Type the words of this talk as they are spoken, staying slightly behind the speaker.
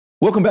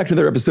Welcome back to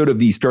another episode of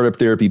the Startup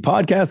Therapy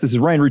Podcast. This is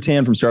Ryan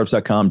Rutan from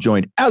startups.com,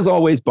 joined as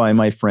always by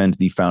my friend,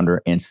 the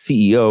founder and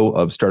CEO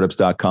of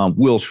startups.com,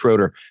 Will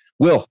Schroeder.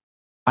 Will,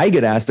 I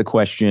get asked a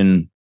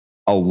question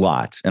a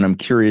lot, and I'm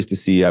curious to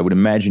see, I would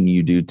imagine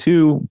you do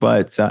too,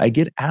 but I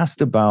get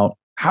asked about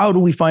how do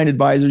we find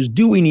advisors?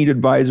 Do we need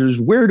advisors?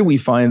 Where do we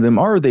find them?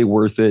 Are they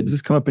worth it? Does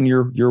this come up in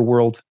your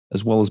world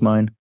as well as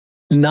mine?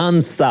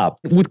 Nonstop,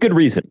 with good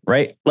reason,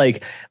 right?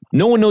 Like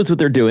no one knows what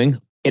they're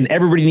doing. And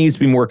everybody needs to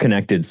be more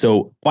connected.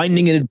 So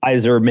finding an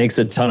advisor makes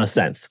a ton of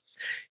sense.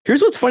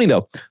 Here's what's funny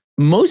though.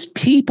 Most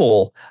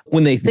people,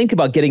 when they think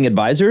about getting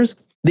advisors,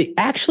 they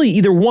actually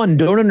either one,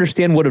 don't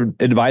understand what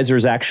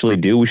advisors actually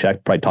do. We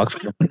should probably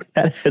talk about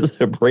that as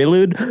a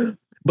prelude.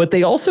 But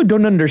they also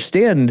don't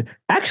understand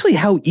actually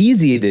how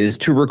easy it is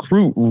to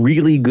recruit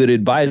really good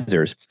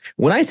advisors.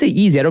 When I say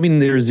easy, I don't mean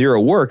there's zero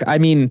work. I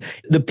mean,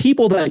 the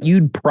people that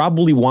you'd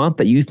probably want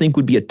that you think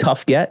would be a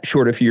tough get,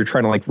 short if you're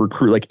trying to like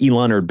recruit like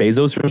Elon or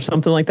Bezos or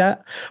something like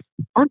that,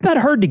 aren't that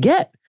hard to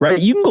get, right?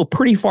 You can go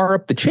pretty far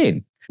up the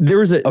chain. There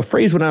was a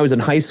phrase when I was in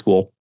high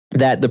school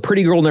that the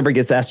pretty girl never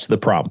gets asked to the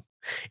prom.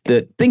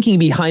 The thinking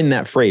behind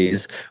that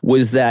phrase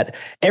was that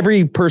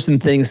every person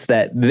thinks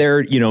that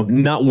they're,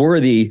 not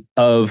worthy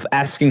of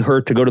asking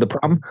her to go to the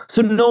prom.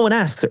 So no one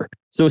asks her.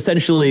 So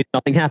essentially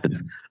nothing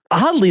happens.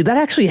 Oddly, that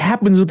actually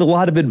happens with a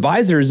lot of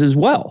advisors as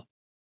well,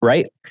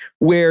 right?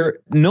 Where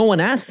no one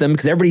asks them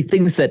because everybody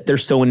thinks that they're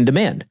so in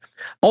demand.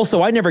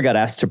 Also, I never got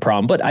asked to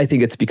prom, but I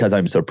think it's because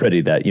I'm so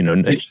pretty that,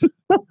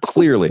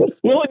 Clearly. I was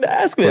willing to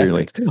ask me.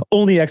 Clearly.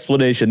 Only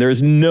explanation. There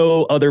is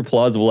no other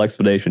plausible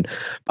explanation.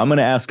 I'm going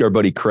to ask our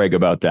buddy Craig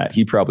about that.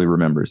 He probably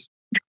remembers.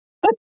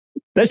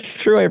 That's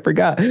true. I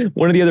forgot.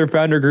 One of the other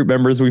founder group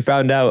members, we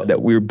found out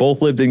that we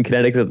both lived in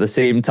Connecticut at the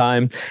same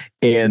time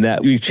and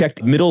that we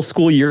checked middle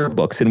school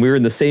yearbooks and we were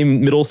in the same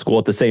middle school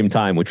at the same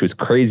time, which was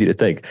crazy to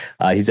think.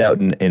 He's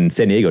out in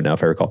San Diego now,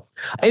 if I recall.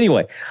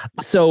 Anyway,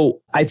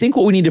 so I think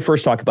what we need to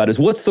first talk about is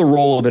what's the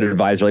role of an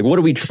advisor? Like, what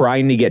are we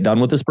trying to get done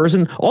with this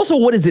person? Also,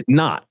 what is it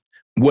not?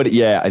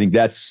 I think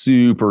that's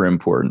super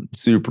important.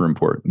 Super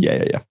important.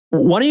 Yeah.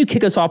 Why don't you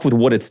kick us off with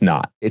what it's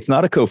not? It's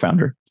not a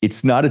co-founder.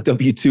 It's not a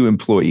W-2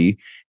 employee.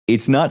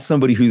 It's not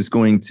somebody who's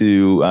going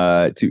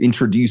to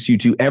introduce you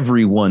to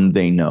everyone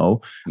they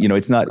know.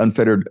 It's not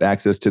unfettered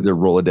access to their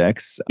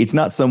Rolodex. It's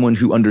not someone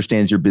who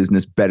understands your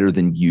business better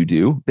than you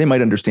do. They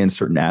might understand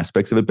certain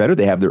aspects of it better.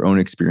 They have their own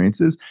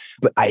experiences.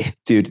 But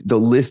the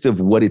list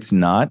of what it's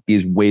not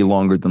is way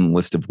longer than the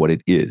list of what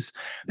it is.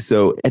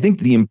 So I think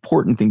the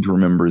important thing to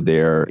remember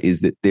there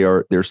is that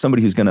they're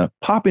somebody who's going to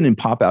pop in and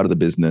pop out of the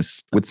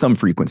business with some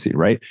frequency,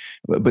 right?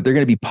 But they're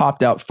going to be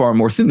popped out far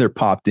more than they're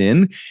popped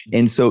in.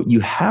 And so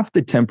you have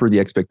to temper the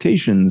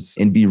expectations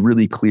and be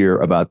really clear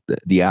about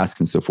the asks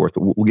and so forth.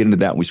 But we'll get into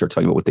that when we start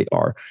talking about what they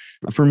are.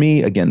 For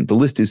me, again, the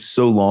list is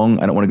so long,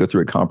 I don't want to go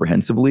through it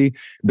comprehensively,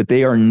 but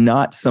they are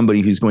not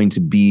somebody who's going to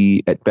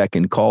be at beck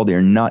and call.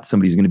 They're not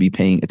somebody who's going to be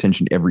paying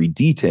attention to every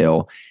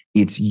detail.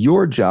 It's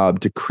your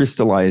job to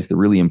crystallize the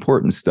really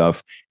important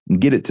stuff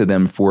and get it to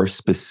them for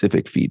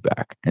specific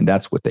feedback. And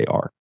that's what they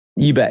are.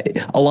 You bet.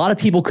 A lot of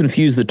people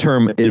confuse the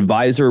term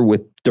advisor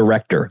with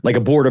director, like a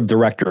board of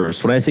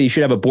directors. When I say you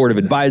should have a board of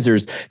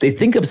advisors, they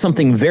think of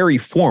something very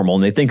formal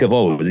and they think of,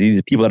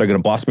 these people that are going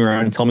to boss me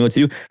around and tell me what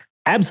to do.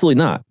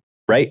 Absolutely not.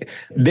 Right?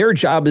 Their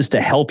job is to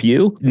help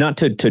you, not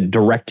to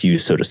direct you,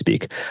 so to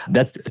speak.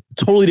 That's a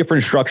totally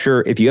different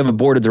structure. If you have a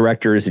board of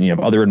directors and you have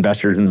other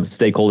investors and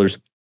stakeholders,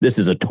 this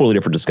is a totally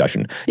different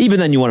discussion. Even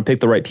then, you want to pick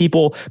the right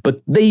people,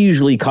 but they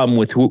usually come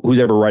with who's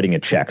ever writing a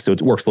check. So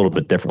it works a little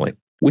bit differently.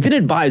 Within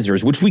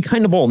advisors, which we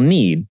kind of all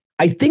need,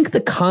 I think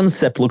the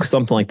concept looks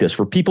something like this.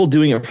 For people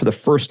doing it for the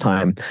first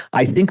time,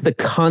 I think the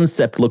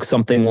concept looks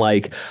something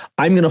like,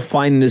 I'm going to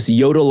find this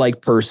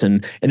Yoda-like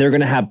person and they're going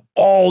to have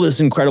all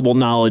this incredible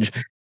knowledge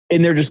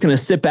and they're just going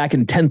to sit back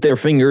and tent their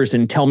fingers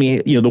and tell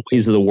me, the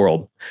ways of the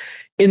world.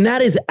 And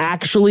that is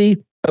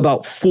actually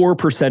about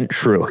 4%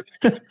 true.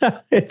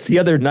 It's the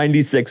other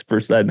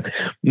 96%,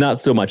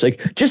 not so much.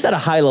 Like just at a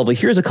high level,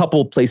 here's a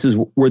couple of places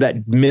where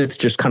that myth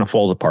just kind of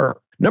falls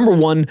apart. Number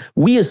one,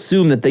 we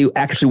assume that they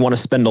actually want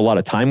to spend a lot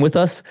of time with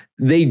us.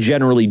 They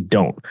generally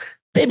don't.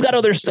 They've got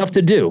other stuff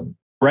to do,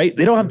 right?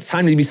 They don't have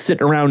time to be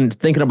sitting around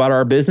thinking about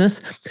our business.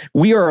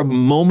 We are a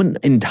moment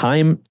in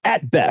time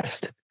at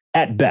best.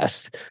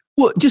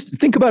 Well, just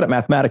think about it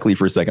mathematically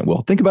for a second.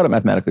 We'll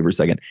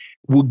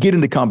get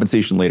into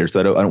compensation later, so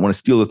I don't want to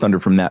steal the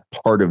thunder from that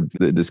part of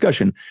the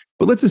discussion.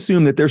 But let's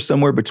assume that there's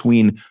somewhere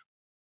between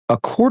a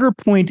quarter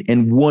point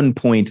and 1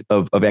 point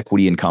of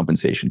equity in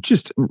compensation.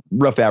 Just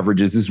rough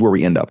averages, this is where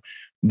we end up.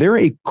 They're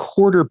a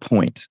quarter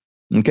point,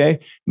 okay?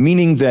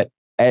 Meaning that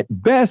at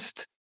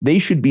best, they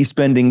should be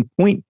spending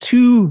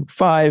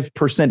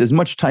 0.25% as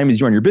much time as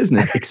you on your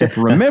business, except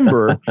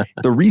remember,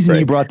 the reason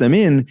you brought them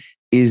in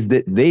is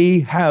that they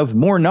have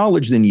more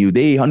knowledge than you.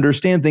 They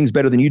understand things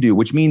better than you do,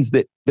 which means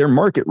that their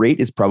market rate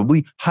is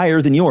probably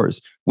higher than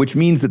yours, which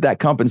means that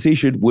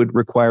compensation would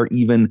require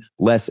even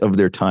less of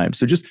their time.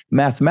 So just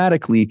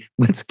mathematically,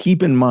 let's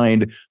keep in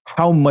mind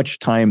how much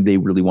time they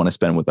really want to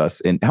spend with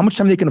us and how much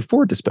time they can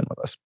afford to spend with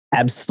us.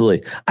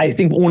 Absolutely. I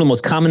think one of the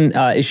most common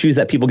issues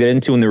that people get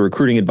into when they're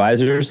recruiting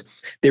advisors,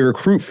 they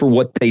recruit for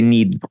what they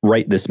need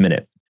right this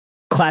minute.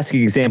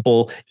 Classic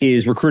example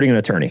is recruiting an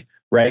attorney,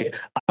 right?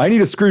 I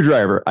need a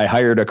screwdriver. I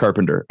hired a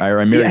carpenter.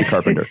 I married a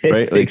carpenter,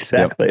 right? Like,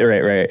 exactly.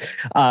 Yep.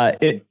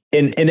 Right.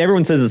 And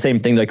everyone says the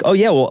same thing. Like, oh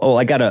yeah, well,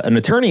 I got an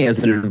attorney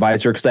as an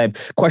advisor because I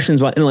have questions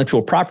about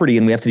intellectual property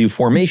and we have to do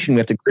formation. We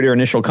have to create our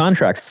initial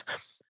contracts.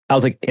 I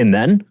was like, and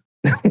then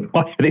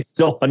why are they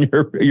still on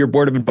your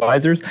board of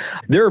advisors?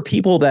 There are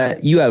people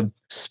that you have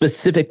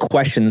specific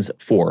questions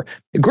for.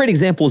 A great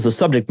example is a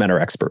subject matter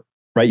expert,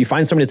 right? You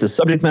find somebody that's a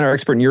subject matter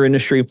expert in your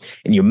industry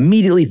and you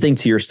immediately think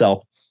to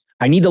yourself,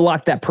 I need to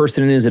lock that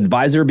person in as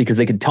advisor because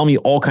they can tell me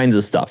all kinds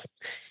of stuff.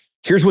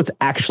 Here's what's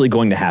actually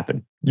going to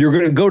happen. You're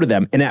going to go to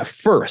them. And at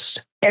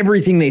first,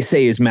 everything they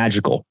say is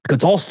magical because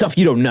it's all stuff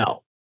you don't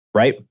know,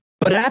 right?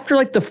 But after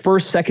like the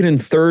first, second,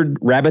 and third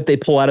rabbit they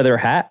pull out of their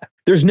hat,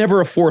 there's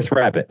never a fourth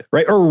rabbit,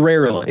 right? Or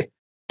rarely.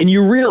 And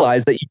you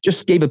realize that you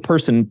just gave a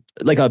person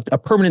like a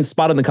permanent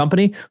spot in the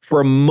company for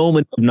a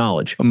moment of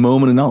knowledge. A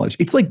moment of knowledge.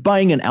 It's like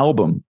buying an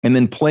album and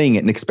then playing it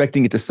and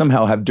expecting it to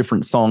somehow have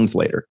different songs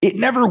later. It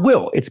never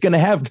will. It's going to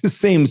have the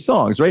same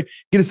songs, right?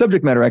 Get a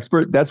subject matter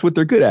expert. That's what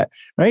they're good at,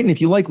 right? And if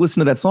you like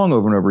listening to that song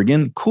over and over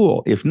again,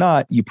 cool. If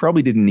not, you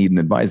probably didn't need an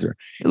advisor.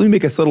 Let me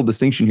make a subtle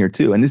distinction here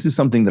too. And this is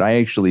something that I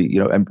actually,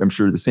 I'm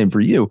sure the same for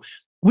you.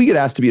 We get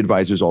asked to be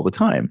advisors all the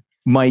time.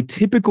 My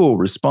typical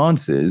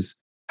response is,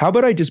 how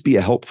about I just be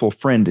a helpful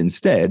friend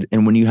instead?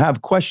 And when you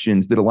have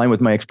questions that align with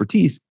my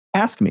expertise,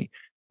 ask me.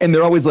 And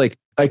they're always like,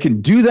 I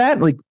can do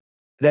that? Like,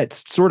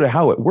 that's sort of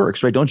how it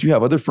works, right? Don't you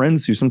have other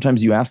friends who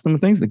sometimes you ask them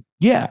things? Like,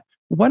 yeah,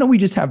 why don't we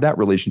just have that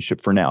relationship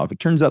for now? If it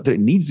turns out that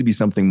it needs to be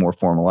something more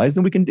formalized,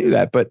 then we can do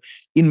that. But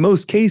in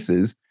most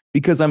cases,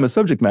 because I'm a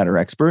subject matter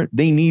expert,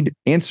 they need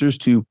answers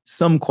to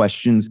some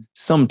questions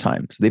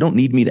sometimes. They don't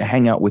need me to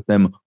hang out with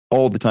them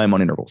all the time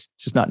on intervals.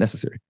 It's just not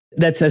necessary.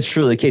 That's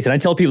truly the case. And I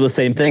tell people the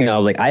same thing. I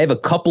was like, I have a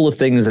couple of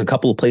things, a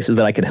couple of places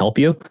that I can help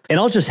you, and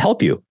I'll just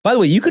help you. By the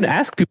way, you can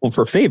ask people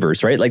for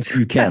favors, right? Like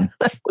you can,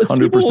 100%.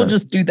 People will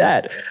just do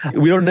that.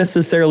 We don't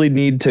necessarily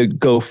need to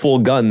go full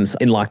guns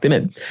and lock them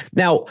in.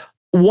 Now,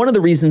 one of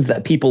the reasons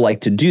that people like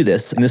to do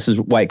this, and this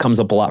is why it comes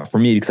up a lot for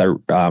me because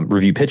I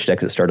review pitch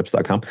decks at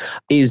startups.com,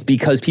 is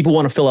because people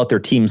want to fill out their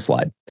team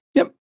slide.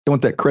 Yep. They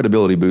want that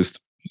credibility boost.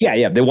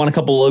 Yeah. They want a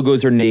couple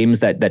logos or names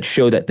that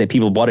show that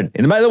people bought it.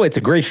 And by the way, it's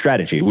a great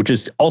strategy, which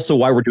is also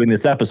why we're doing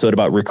this episode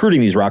about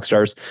recruiting these rock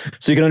stars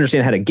so you can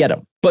understand how to get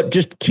them. But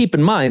just keep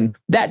in mind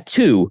that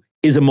too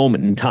is a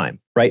moment in time,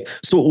 right?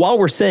 So while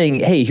we're saying,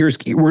 hey, we're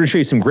going to show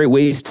you some great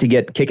ways to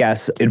get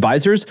kick-ass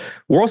advisors,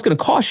 we're also going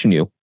to caution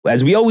you,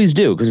 as we always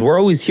do, because we're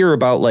always here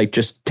about like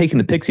just taking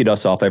the pixie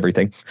dust off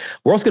everything.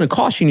 We're also going to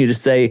caution you to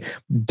say,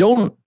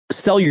 don't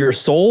sell your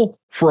soul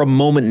for a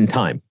moment in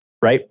time.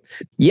 Right?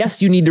 Yes,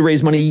 you need to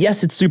raise money.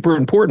 Yes, it's super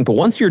important. But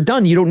once you're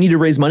done, you don't need to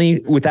raise money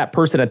with that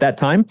person at that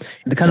time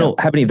to kind of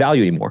have any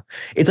value anymore.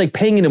 It's like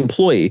paying an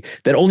employee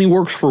that only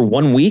works for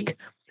 1 week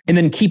and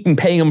then keeping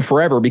paying them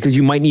forever because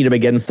you might need them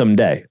again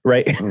someday.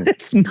 Right?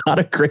 It's not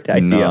a great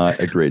idea. Not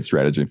a great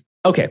strategy.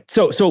 Okay.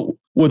 So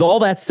with all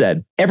that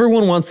said,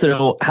 everyone wants to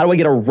know, how do I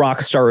get a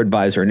rock star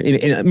advisor?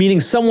 And meaning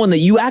someone that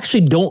you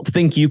actually don't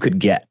think you could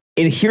get.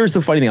 And here's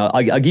the funny thing.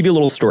 I'll give you a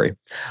little story.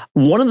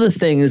 One of the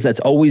things that's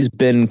always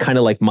been kind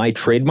of like my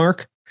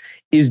trademark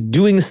is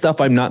doing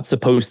stuff I'm not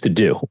supposed to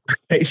do.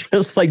 Right?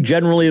 Just like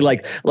generally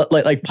like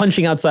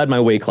punching outside my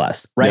weight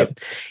class, right? Yep.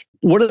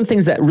 One of the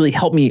things that really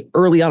helped me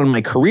early on in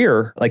my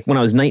career, like when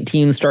I was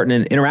 19, starting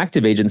an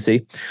interactive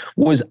agency,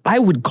 was I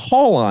would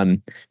call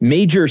on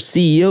major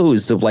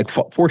CEOs of like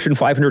Fortune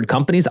 500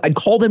 companies. I'd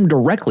call them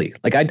directly.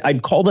 Like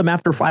I'd call them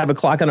after 5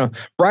 o'clock on a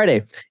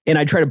Friday, and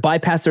I'd try to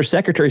bypass their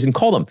secretaries and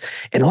call them.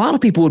 And a lot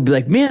of people would be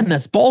like, man,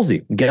 that's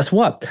ballsy. And guess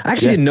what? I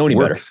actually didn't know any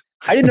better.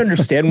 I didn't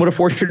understand what a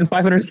Fortune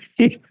 500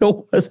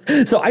 CEO was.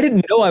 So I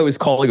didn't know I was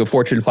calling a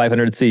Fortune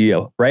 500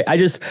 CEO, right?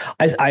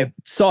 I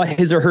saw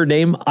his or her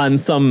name on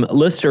some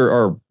list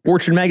or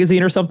Fortune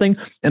magazine or something,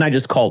 and I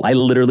just called. I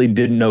literally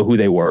didn't know who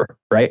they were,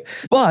 right?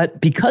 But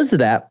because of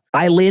that,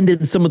 I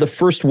landed some of the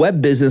first web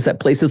business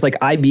at places like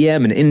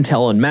IBM and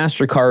Intel and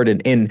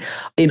MasterCard and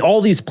in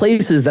all these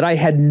places that I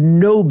had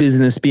no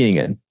business being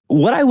in.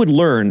 What I would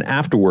learn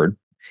afterward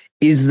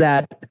is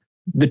that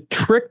the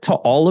trick to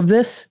all of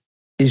this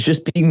is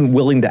just being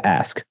willing to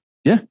ask.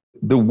 Yeah.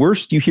 The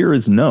worst you hear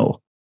is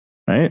no,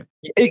 right?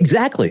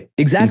 Exactly.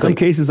 In some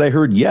cases, I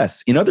heard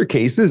yes. In other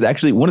cases,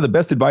 actually, one of the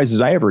best advisors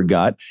I ever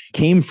got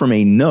came from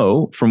a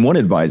no from one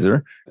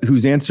advisor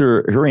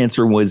her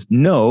answer was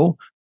no,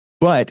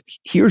 But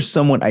here's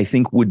someone I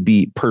think would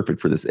be perfect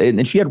for this.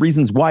 And she had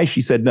reasons why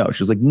she said no.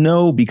 She was like,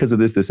 no, because of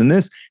this, this, and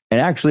this. And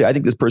actually, I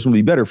think this person would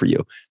be better for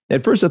you.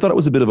 At first, I thought it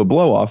was a bit of a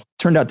blow off.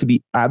 Turned out to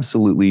be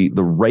absolutely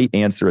the right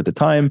answer at the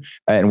time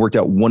and worked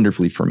out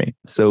wonderfully for me.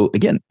 So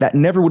again, that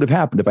never would have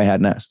happened if I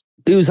hadn't asked.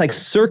 It was like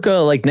circa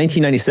like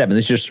 1997.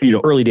 This is just,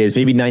 early days,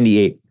 maybe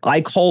 98.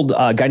 I called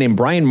a guy named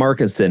Brian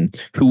Markinson,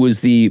 who was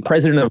the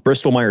president of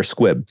Bristol Myers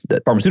Squibb,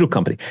 the pharmaceutical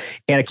company.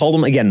 And I called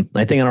him again,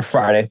 I think on a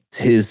Friday.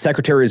 His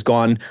secretary is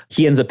gone.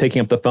 He ends up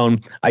picking up the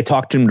phone. I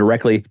talked to him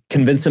directly,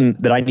 convinced him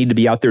that I need to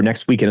be out there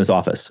next week in his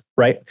office,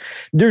 right?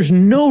 There's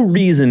no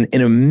reason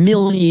in a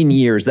million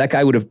years that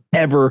guy would have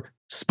ever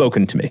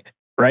spoken to me,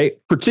 right?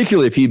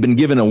 Particularly if he'd been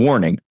given a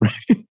warning.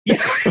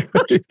 Yeah.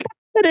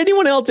 Had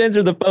anyone else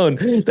answer the phone,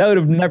 that would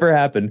have never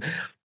happened.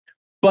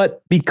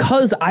 But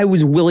because I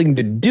was willing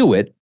to do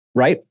it,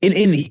 right? And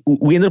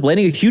we ended up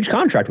landing a huge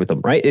contract with them,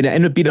 right? It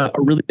ended up being a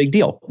really big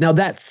deal. Now,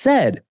 that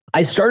said,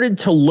 I started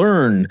to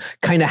learn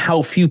kind of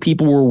how few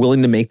people were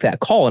willing to make that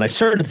call. And I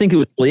started to think it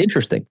was really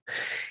interesting.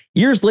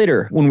 Years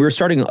later, when we were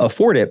starting to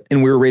afford it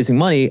and we were raising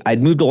money,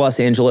 I'd moved to Los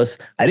Angeles.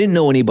 I didn't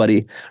know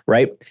anybody,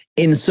 right?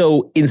 And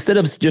so instead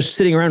of just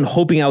sitting around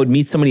hoping I would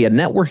meet somebody at a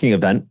networking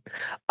event,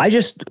 I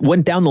just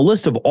went down the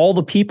list of all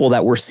the people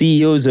that were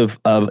CEOs of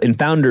and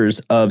founders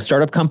of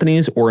startup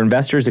companies or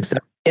investors, et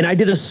cetera. And I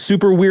did a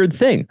super weird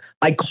thing.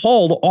 I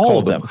called all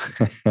of them.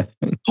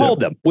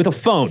 Called them with a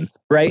phone,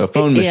 right? A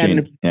phone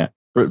machine. Yeah.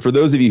 For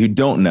those of you who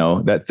don't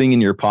know, that thing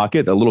in your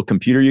pocket, that little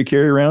computer you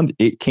carry around,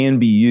 it can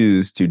be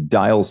used to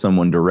dial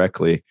someone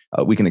directly.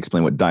 We can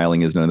explain what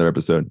dialing is in another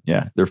episode.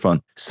 Yeah, they're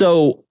fun.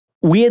 So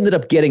we ended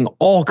up getting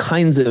all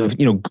kinds of,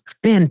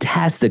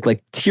 fantastic,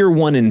 like tier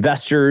one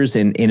investors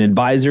and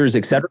advisors,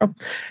 et cetera.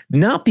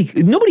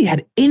 Nobody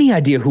had any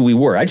idea who we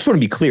were. I just want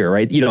to be clear,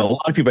 right? A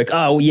lot of people are like,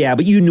 oh yeah,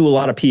 but you knew a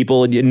lot of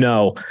people, and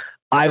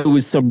I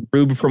was some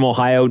rube from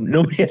Ohio.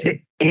 Nobody had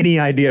any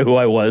idea who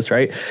I was,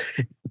 right?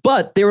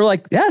 But they were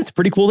like, yeah, it's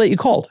pretty cool that you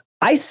called.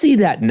 I see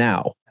that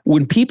now.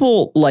 When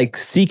people like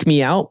seek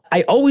me out,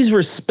 I always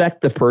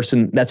respect the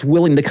person that's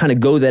willing to kind of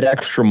go that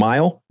extra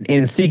mile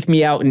and seek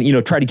me out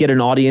and, try to get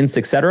an audience,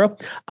 et cetera.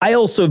 I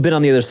also have been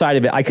on the other side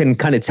of it. I can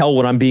kind of tell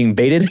when I'm being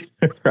baited,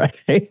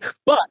 right?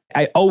 But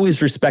I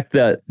always respect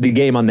the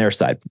game on their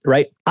side,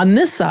 right? On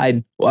this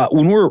side,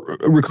 when we're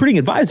recruiting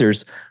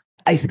advisors,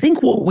 I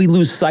think what we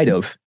lose sight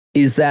of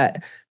is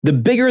that the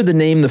bigger the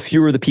name, the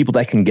fewer the people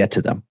that can get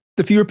to them.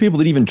 The fewer people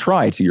that even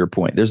try, to your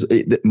point. There's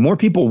more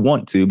people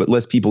want to, but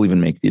less people even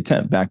make the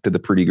attempt. Back to the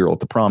pretty girl at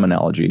the prom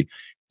analogy.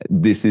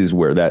 This is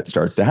where that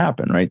starts to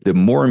happen, right? The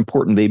more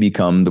important they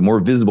become, the more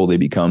visible they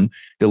become,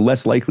 the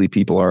less likely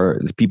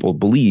people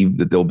believe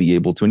that they'll be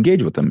able to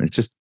engage with them. It's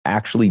just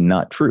actually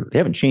not true. They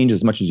haven't changed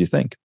as much as you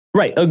think.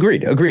 Right.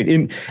 Agreed.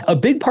 And a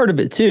big part of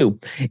it too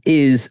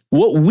is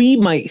what we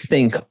might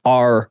think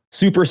are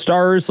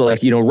superstars, like,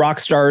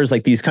 rock stars,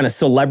 like these kind of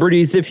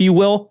celebrities, if you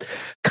will,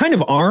 kind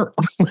of aren't.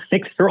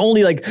 Like they're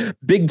only like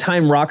big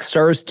time rock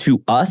stars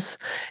to us.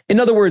 In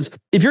other words,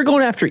 if you're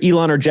going after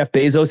Elon or Jeff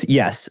Bezos,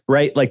 yes,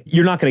 right? Like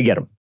you're not going to get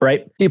them.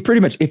 Right. Yeah,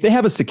 pretty much. If they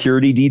have a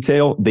security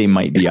detail, they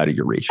might be out of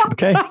your reach.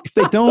 Okay. If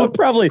they don't,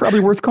 probably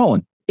worth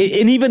calling.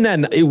 And even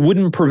then, it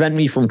wouldn't prevent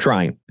me from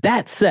trying.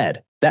 That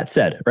said,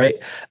 right?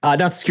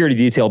 Not security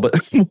detail, but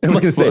I was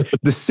going to say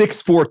the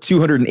 6'4",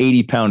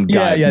 280-pound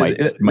guy might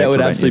that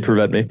would absolutely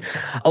prevent me.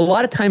 A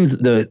lot of times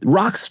the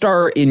rock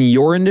star in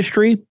your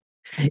industry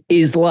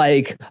is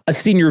like a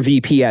senior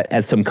VP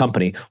at some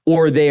company,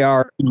 or they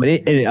are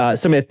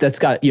somebody that's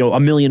got,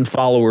 1 million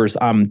followers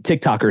on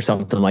TikTok or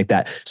something like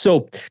that.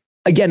 So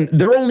again,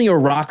 they're only a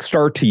rock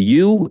star to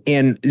you.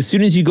 And as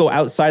soon as you go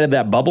outside of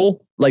that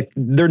bubble, like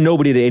they're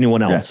nobody to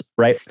anyone else,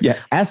 right? Yeah.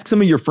 Ask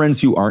some of your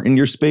friends who aren't in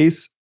your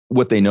space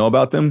what they know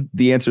about them.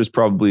 The answer is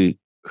probably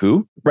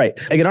who? Right.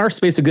 Like in our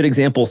space, a good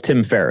example is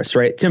Tim Ferriss,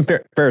 right? Tim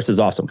Ferriss is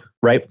awesome,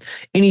 right?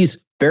 And he's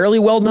fairly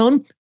well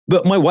known,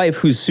 but my wife,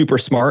 who's super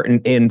smart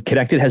and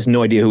connected, has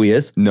no idea who he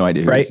is. No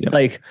idea who right? he is. Yeah.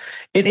 Like,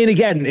 and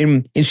again,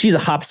 and she's a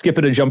hop, skip,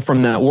 and a jump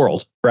from that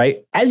world,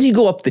 right? As you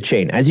go up the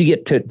chain, as you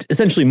get to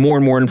essentially more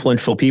and more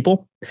influential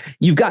people,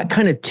 you've got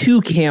kind of two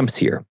camps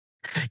here.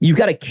 You've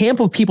got a camp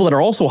of people that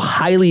are also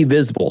highly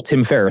visible.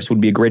 Tim Ferriss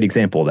would be a great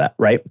example of that,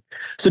 right?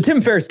 So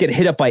Tim Ferriss get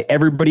hit up by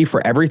everybody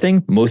for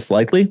everything, most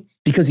likely,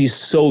 because he's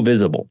so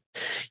visible.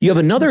 You have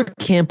another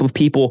camp of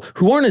people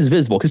who aren't as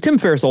visible, because Tim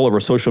Ferriss all over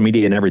social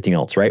media and everything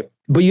else, right?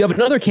 But you have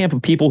another camp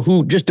of people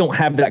who just don't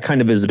have that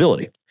kind of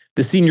visibility.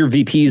 The senior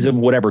VPs of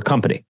whatever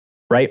company,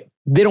 right?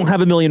 They don't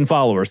have 1 million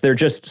followers. They're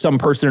just some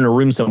person in a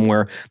room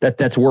somewhere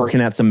that's working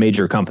at some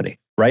major company,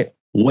 right?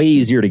 Way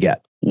easier to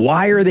get.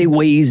 Why are they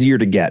way easier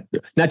to get?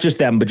 Not just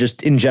them, but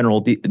just in general,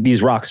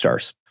 these rock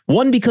stars.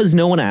 One, because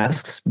no one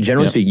asks.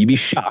 Generally speaking, you'd be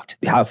shocked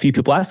how few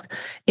people ask.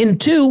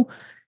 And two,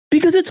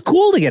 because it's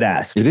cool to get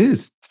asked. It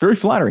is. It's very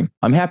flattering.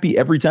 I'm happy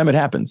every time it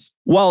happens.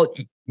 Well,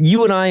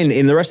 you and I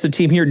and the rest of the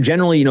team here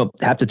generally,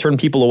 have to turn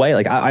people away.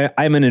 Like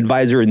I'm an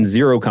advisor in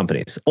 0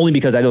 companies, only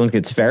because I don't think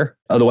it's fair.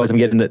 Otherwise, I'm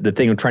getting the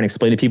thing of trying to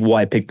explain to people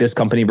why I picked this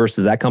company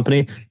versus that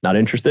company. Not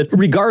interested.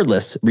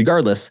 Regardless,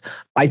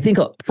 I think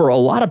for a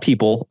lot of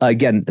people,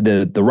 again,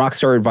 the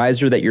Rockstar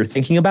advisor that you're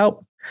thinking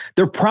about,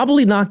 they're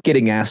probably not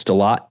getting asked a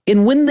lot.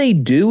 And when they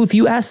do, if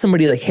you ask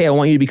somebody like, hey, I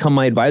want you to become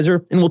my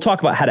advisor, and we'll talk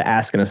about how to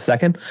ask in a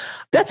second,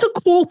 that's a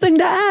cool thing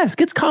to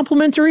ask. It's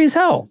complimentary as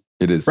hell.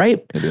 It is.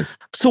 Right? It is.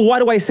 So why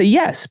do I say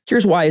yes?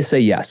 Here's why I say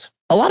yes.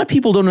 A lot of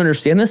people don't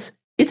understand this.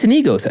 It's an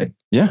ego thing.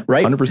 Yeah,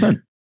 right?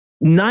 100%.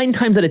 9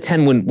 times out of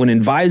 10, when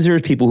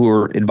advisors, people who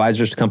are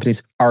advisors to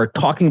companies are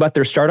talking about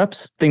their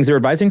startups, things they're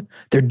advising,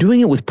 they're doing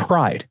it with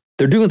pride.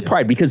 They're doing it with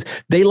pride because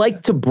they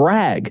like to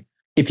brag,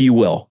 if you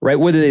will, right?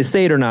 Whether they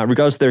say it or not,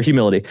 regardless of their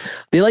humility,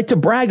 they like to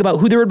brag about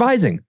who they're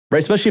advising, right?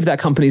 Especially if that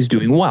company's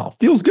doing well.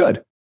 Feels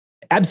good.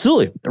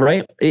 Absolutely,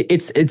 right?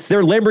 It's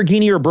their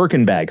Lamborghini or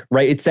Birkin bag,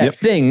 right? It's that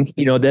thing,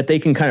 that they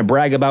can kind of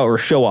brag about or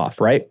show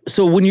off, right?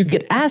 So when you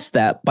get asked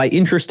that by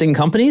interesting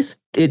companies,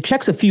 it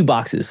checks a few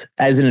boxes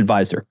as an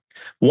advisor.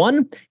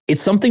 One,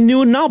 it's something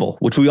new and novel,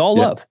 which we all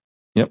love.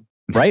 Yep.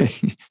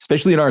 Right?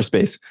 Especially in our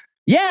space.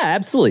 Yeah,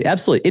 absolutely.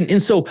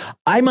 And so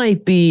I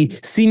might be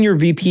senior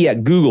VP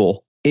at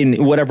Google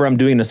in whatever I'm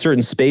doing in a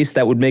certain space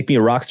that would make me a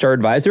Rockstar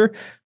advisor,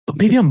 but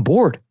maybe I'm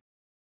bored.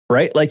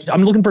 Right? Like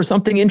I'm looking for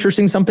something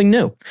interesting, something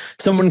new.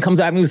 Someone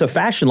comes at me with a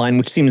fashion line,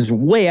 which seems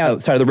way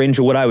outside of the range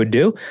of what I would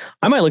do.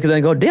 I might look at that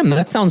and go, damn,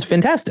 that sounds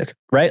fantastic.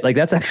 Right? Like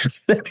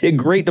that'd be a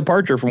great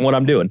departure from what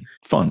I'm doing.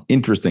 Fun,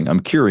 interesting.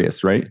 I'm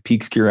curious, right?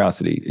 Piques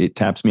curiosity. It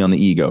taps me on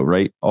the ego,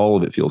 right? All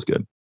of it feels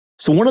good.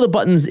 So one of the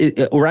buttons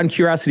around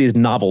curiosity is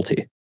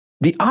novelty.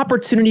 The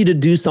opportunity to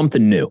do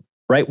something new.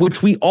 Right?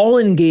 Which we all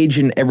engage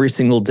in every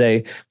single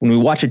day when we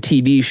watch a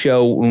TV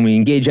show, when we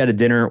engage at a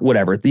dinner,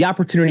 whatever. The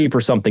opportunity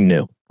for something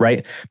new,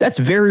 right? That's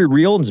very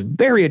real and it's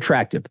very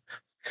attractive.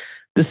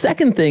 The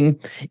second thing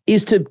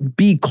is to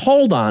be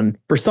called on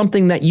for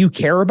something that you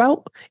care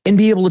about and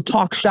be able to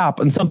talk shop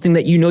on something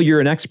that you know you're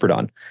an expert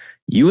on.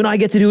 You and I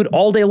get to do it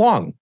all day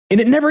long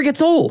and it never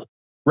gets old,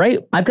 right?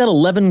 I've got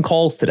 11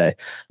 calls today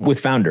with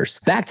founders,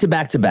 back to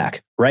back to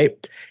back, right?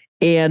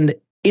 And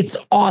it's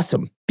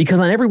awesome because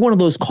on every one of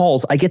those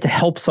calls, I get to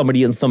help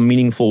somebody in some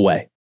meaningful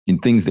way. In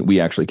things that we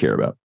actually care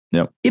about.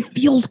 Yep. It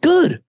feels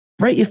good,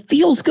 right? It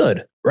feels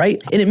good,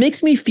 right? And it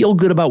makes me feel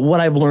good about what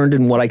I've learned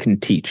and what I can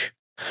teach.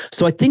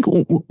 So I think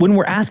when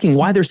we're asking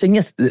why they're saying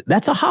yes,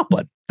 that's a hot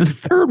one. The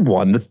third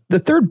one, the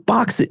third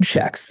box it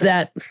checks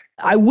that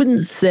I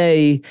wouldn't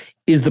say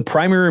is the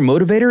primary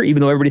motivator,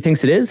 even though everybody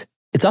thinks it is,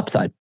 it's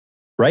upside,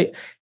 right?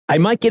 I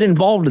might get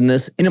involved in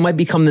this and it might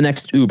become the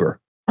next Uber.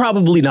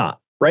 Probably not.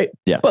 Right?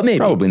 Yeah. But maybe.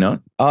 Probably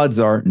not. Odds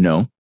are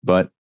no,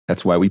 but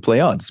that's why we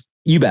play odds.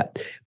 You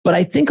bet. But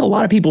I think a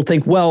lot of people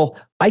think, well,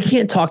 I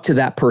can't talk to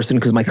that person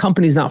because my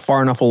company's not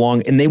far enough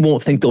along and they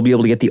won't think they'll be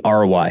able to get the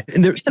ROI.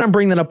 And the reason I'm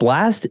bringing that up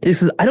last is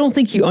because I don't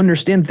think you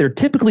understand they're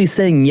typically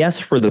saying yes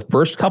for the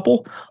first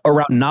couple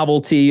around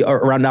novelty or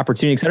around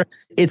opportunity, et cetera.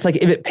 It's like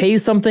if it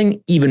pays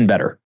something, even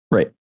better.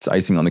 Right. It's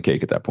icing on the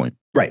cake at that point.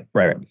 Right.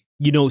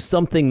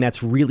 Something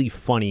that's really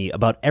funny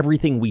about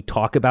everything we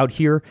talk about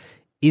here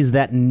is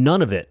that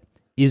none of it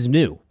is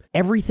new.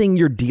 Everything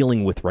you're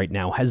dealing with right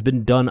now has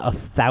been done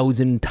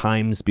 1,000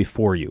 times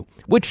before you,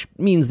 which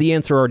means the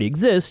answer already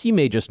exists. You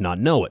may just not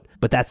know it,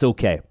 but that's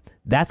okay.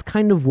 That's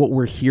kind of what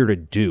we're here to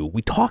do.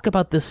 We talk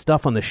about this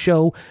stuff on the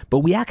show, but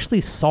we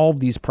actually solve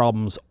these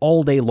problems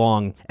all day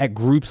long at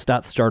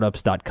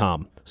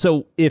groups.startups.com.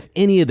 So if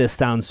any of this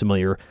sounds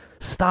familiar,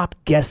 stop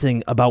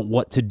guessing about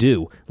what to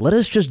do. Let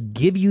us just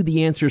give you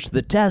the answers to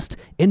the test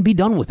and be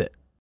done with it.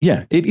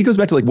 Yeah, it goes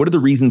back to like, what are the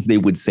reasons they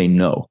would say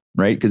no,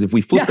 right? Because if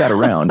we flip that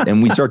around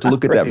and we start to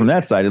look at that from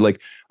that side, it's like,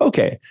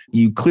 okay,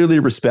 you clearly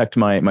respect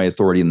my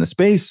authority in the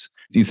space.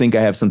 You think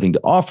I have something to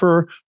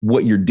offer.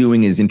 What you're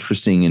doing is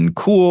interesting and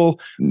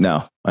cool.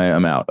 No,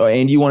 I'm out.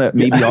 And you want to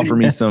maybe offer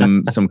me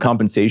some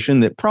compensation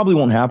that probably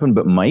won't happen,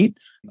 but might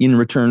in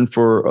return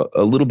for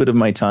a little bit of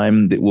my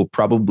time that will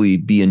probably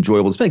be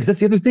enjoyable to spend. Because that's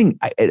the other thing.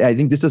 I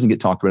think this doesn't get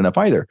talked about enough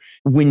either.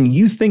 When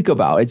you think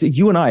about it,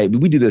 you and I,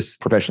 we do this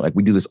professionally. Like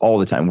we do this all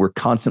the time. We're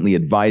constantly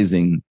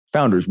advising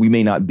founders. We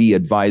may not be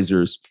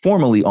advisors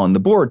formally on the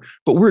board,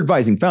 but we're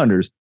advising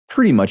founders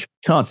pretty much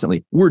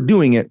constantly. We're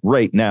doing it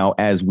right now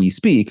as we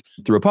speak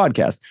through a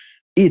podcast.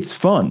 It's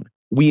fun.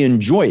 We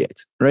enjoy it,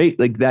 right?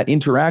 Like that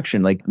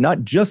interaction, like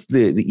not just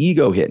the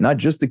ego hit, not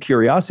just the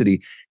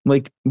curiosity,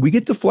 like we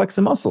get to flex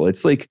a muscle.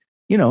 It's like,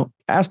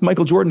 ask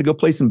Michael Jordan to go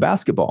play some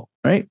basketball,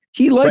 right?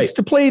 He likes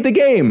to play the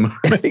game,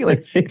 right?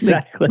 Like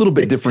exactly. A little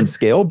bit different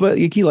scale, but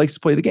he likes to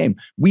play the game.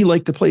 We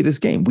like to play this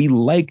game. We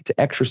like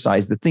to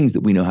exercise the things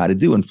that we know how to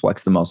do and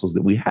flex the muscles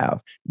that we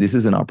have. This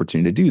is an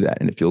opportunity to do that.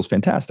 And it feels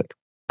fantastic.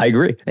 I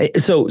agree.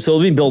 So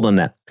let me build on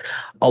that.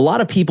 A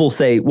lot of people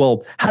say,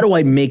 well, how do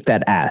I make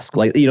that ask?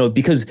 Like,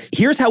 because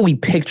here's how we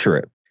picture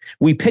it.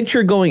 We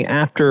picture going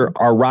after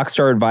our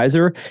Rockstar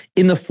advisor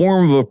in the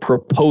form of a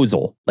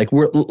proposal. Like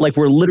we're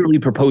literally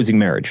proposing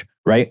marriage,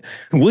 right?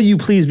 Will you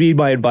please be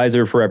my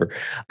advisor forever?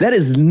 That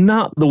is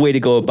not the way to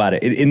go about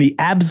it. In the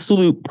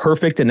absolute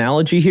perfect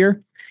analogy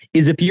here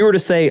is if you were to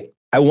say,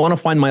 I want to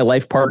find my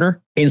life partner,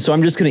 and so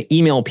I'm just going to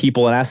email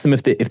people and ask them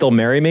if they'll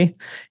marry me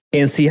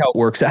and see how it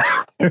works out.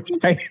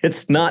 Right?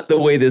 It's not the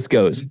way this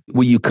goes.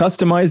 Will you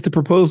customize the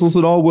proposals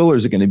at all, Will, or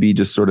is it going to be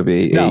just sort of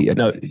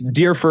no,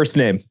 dear first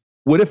name?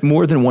 What if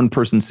more than one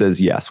person says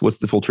yes? What's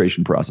the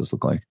filtration process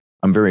look like?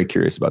 I'm very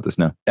curious about this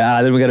now.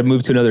 Then we got to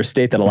move to another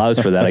state that allows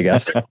for that, I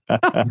guess.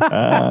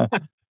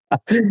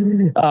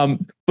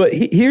 But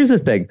here's the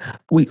thing.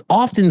 We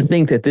often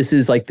think that this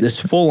is like this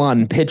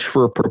full-on pitch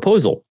for a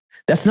proposal.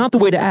 That's not the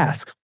way to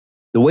ask.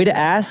 The way to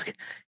ask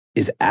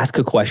is ask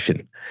a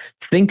question.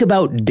 Think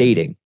about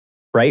dating,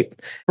 right?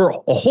 For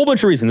a whole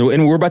bunch of reasons.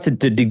 And we're about to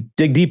dig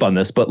deep on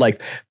this, but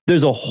like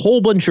there's a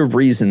whole bunch of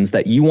reasons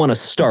that you want to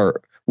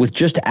start with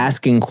just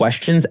asking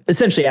questions,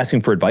 essentially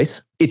asking for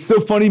advice. It's so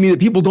funny to me that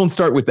people don't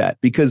start with that,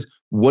 because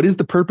what is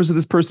the purpose of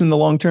this person in the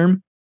long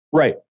term?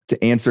 Right.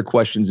 To answer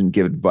questions and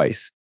give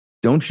advice.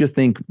 Don't you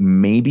think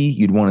maybe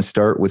you'd want to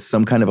start with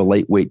some kind of a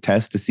lightweight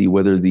test to see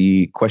whether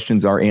the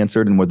questions are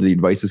answered and whether the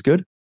advice is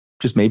good?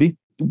 Just maybe.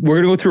 We're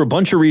going to go through a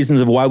bunch of reasons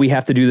of why we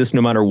have to do this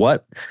no matter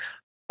what.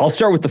 I'll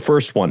start with the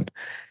first one.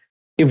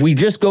 If we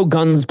just go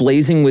guns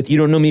blazing with, you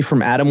don't know me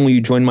from Adam, will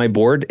you join my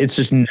board? It's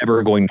just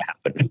never going to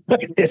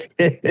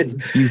happen.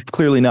 You've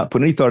clearly not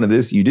put any thought into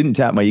this. You didn't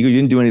tap my ego. You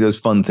didn't do any of those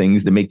fun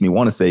things that make me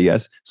want to say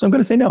yes. So I'm going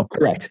to say no.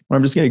 Correct. Or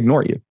I'm just going to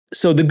ignore you.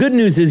 So the good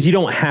news is you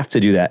don't have to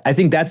do that. I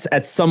think that's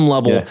at some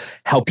level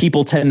how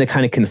people tend to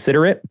kind of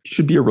consider it.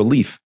 Should be a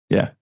relief.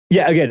 Yeah.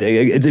 Yeah. Again,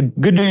 it's a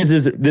good news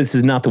is this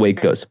is not the way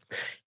it goes.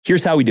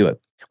 Here's how we do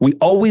it. We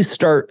always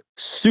start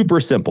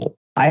super simple.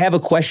 I have a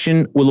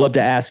question. Would love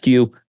to ask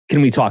you.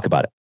 Can we talk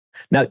about it?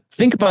 Now,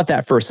 think about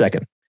that for a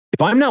second.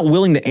 If I'm not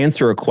willing to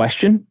answer a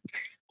question,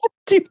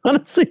 do you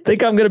honestly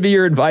think I'm going to be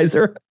your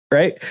advisor?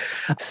 Right?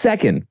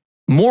 Second,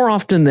 more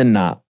often than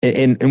not,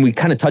 and we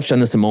kind of touched on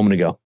this a moment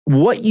ago,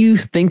 what you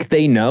think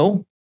they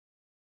know,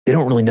 they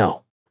don't really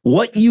know.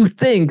 What you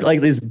think,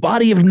 like this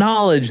body of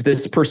knowledge,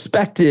 this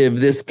perspective,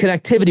 this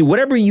connectivity,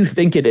 whatever you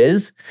think it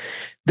is,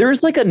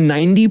 there's like a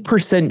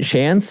 90%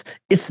 chance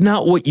it's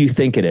not what you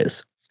think it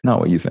is. Not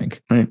what you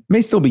think, right?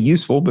 May still be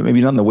useful, but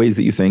maybe not in the ways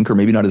that you think, or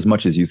maybe not as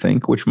much as you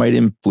think, which might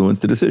influence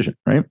the decision,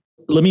 right?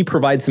 Let me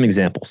provide some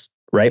examples,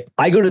 right?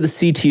 I go to the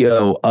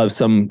CTO of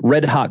some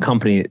red hot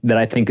company that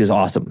I think is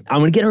awesome. I'm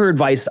going to get her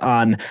advice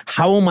on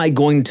how am I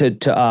going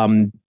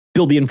to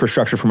build the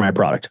infrastructure for my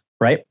product,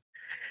 right?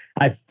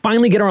 I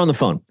finally get her on the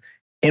phone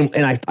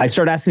and I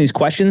start asking these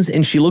questions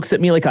and she looks at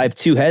me like I have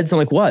two heads. I'm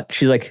like, what?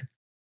 She's like,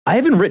 I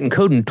haven't written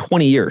code in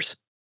 20 years.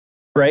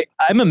 Right.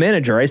 I'm a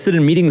manager. I sit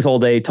in meetings all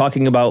day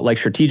talking about like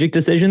strategic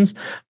decisions.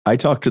 I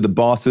talk to the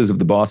bosses of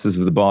the bosses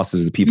of the bosses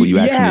of the people you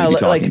actually need to be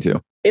talking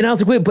to. And I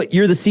was like, wait, but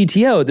you're the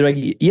CTO. They're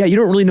like, yeah, you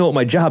don't really know what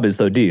my job is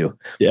though, do you?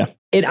 Yeah.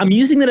 And I'm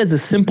using that as a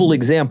simple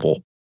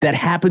example that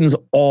happens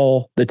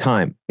all the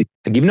time.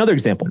 I'll give you another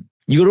example.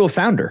 You go to a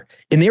founder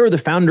and they were the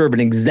founder of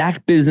an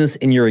exact business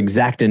in your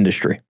exact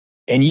industry.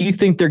 And you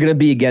think they're going to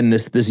be, again,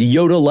 this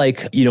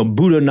Yoda-like,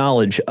 Buddha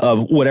knowledge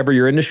of whatever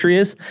your industry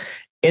is.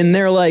 And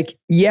they're like,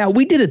 yeah,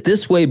 we did it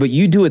this way, but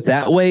you do it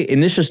that way.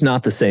 And it's just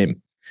not the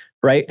same,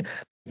 right?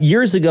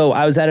 Years ago,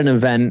 I was at an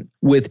event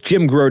with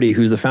Jim Grody,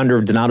 who's the founder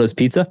of Donato's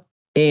Pizza.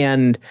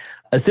 And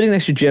I was sitting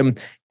next to Jim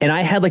and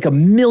I had like a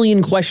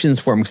million questions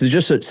for him because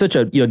it's just such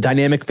a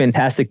dynamic,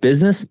 fantastic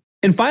business.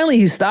 And finally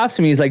he stops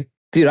me. He's like,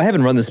 dude, I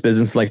haven't run this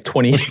business in like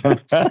 20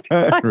 years.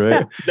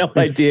 Right. No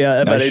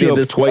idea about I any show of up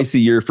this twice stuff.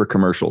 a year for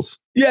commercials.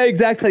 Yeah,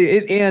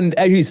 exactly. And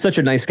he's such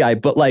a nice guy.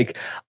 But like,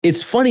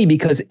 it's funny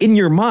because in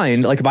your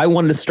mind, like if I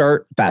wanted to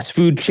start a fast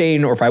food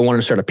chain or if I wanted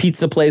to start a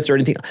pizza place or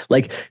anything,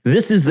 like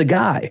this is the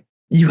guy.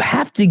 You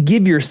have to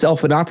give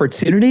yourself an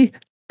opportunity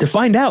to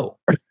find out,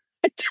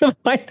 to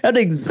find out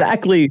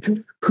exactly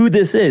who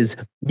this is.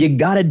 You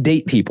got to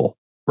date people,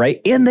 right?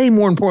 And they,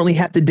 more importantly,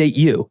 have to date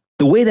you.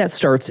 The way that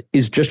starts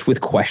is just with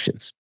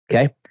questions.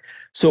 Okay.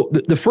 So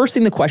the first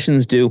thing the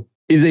questions do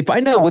is they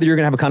find out whether you're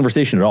going to have a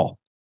conversation at all.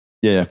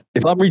 Yeah.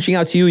 If I'm reaching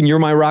out to you and you're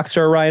my rock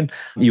star, Ryan,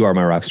 you are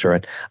my rock star,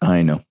 Ryan.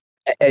 I know.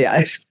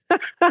 I'm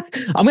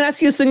going to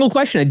ask you a single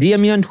question. I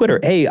DM you on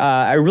Twitter. Hey,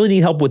 I really need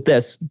help with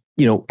this.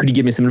 Could you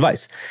give me some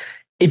advice?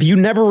 If you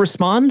never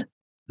respond,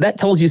 that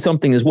tells you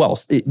something as well.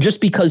 Just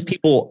because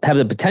people have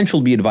the potential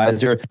to be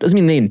advisor doesn't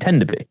mean they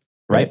intend to be.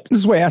 Right. This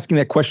is why asking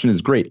that question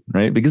is great,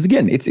 right? Because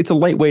again, it's a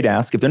lightweight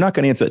ask. If they're not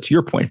going to answer that, to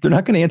your point, if they're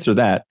not going to answer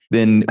that,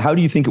 then how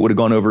do you think it would have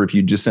gone over if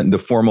you just sent the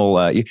formal,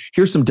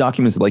 here's some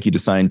documents I'd like you to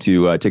sign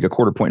to take a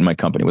quarter point in my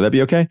company. Would that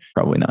be okay?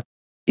 Probably not.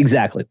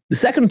 Exactly. The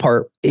second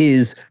part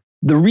is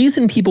the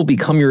reason people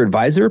become your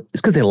advisor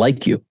is because they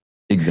like you.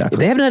 Exactly. If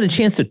they haven't had a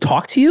chance to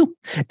talk to you,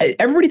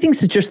 everybody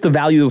thinks it's just the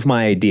value of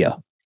my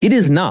idea. It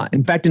is not.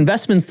 In fact,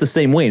 investment's the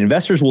same way.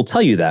 Investors will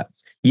tell you that.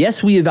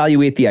 Yes, we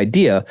evaluate the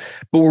idea,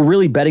 but we're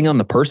really betting on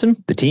the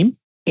person, the team,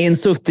 And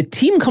so if the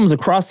team comes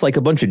across like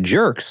a bunch of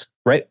jerks,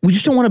 right, we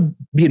just don't want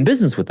to be in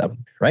business with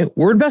them, right?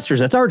 We're investors.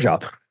 That's our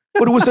job.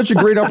 But it was such a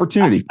great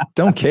opportunity.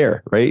 Don't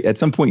care, right? At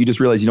some point, you just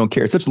realize you don't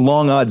care. It's such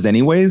long odds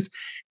anyways.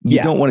 You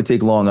don't want to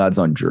take long odds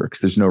on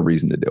jerks. There's no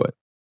reason to do it.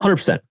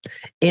 100%.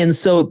 And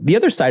so the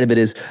other side of it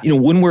is,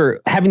 when we're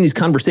having these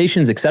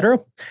conversations, et cetera,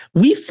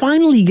 we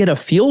finally get a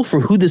feel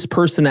for who this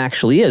person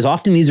actually is.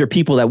 Often these are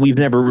people that we've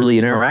never really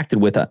interacted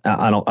with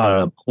on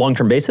a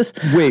long-term basis.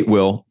 Wait,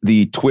 Will,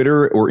 the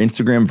Twitter or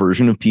Instagram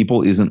version of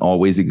people isn't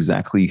always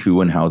exactly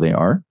who and how they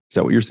are? Is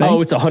that what you're saying?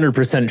 Oh, it's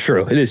 100%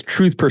 true. It is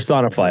truth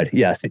personified.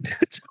 Yes.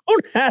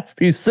 Don't ask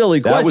these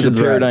silly questions. That was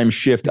a paradigm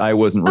shift I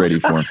wasn't ready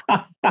for.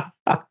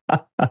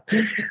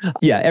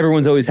 Yeah,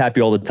 everyone's always happy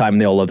all the time.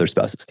 And they all love their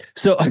spouses.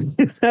 So,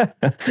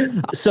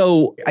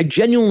 so I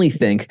genuinely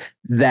think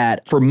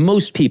that for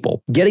most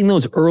people, getting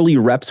those early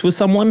reps with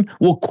someone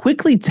will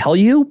quickly tell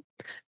you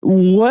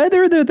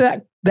whether they're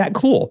that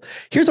cool.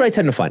 Here's what I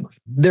tend to find.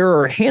 There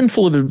are a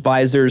handful of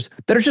advisors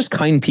that are just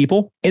kind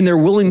people, and they're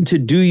willing to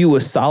do you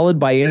a solid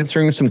by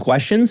answering some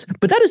questions,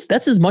 but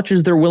that's as much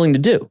as they're willing to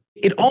do.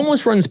 It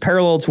almost runs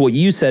parallel to what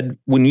you said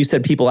when you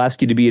said people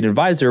ask you to be an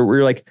advisor, where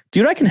you're like,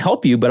 dude, I can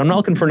help you, but I'm not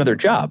looking for another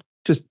job.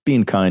 Just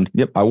being kind.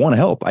 Yep, I want to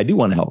help. I do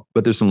want to help,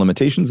 but there's some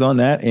limitations on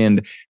that.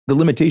 And the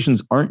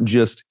limitations aren't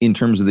just in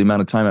terms of the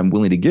amount of time I'm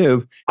willing to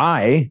give.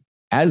 I,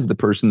 as the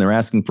person they're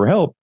asking for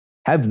help,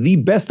 have the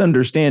best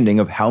understanding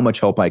of how much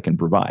help I can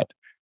provide,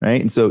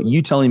 right? And so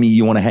you telling me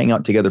you want to hang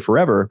out together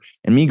forever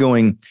and me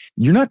going,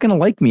 you're not going to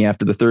like me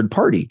after the third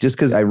party just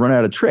because I run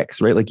out of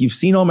tricks, right? Like you've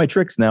seen all my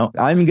tricks now.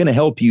 I'm going to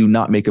help you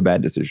not make a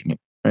bad decision,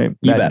 right?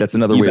 That's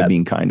another way of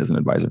being kind as an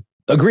advisor.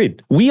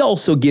 Agreed. We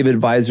also give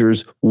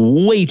advisors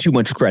way too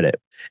much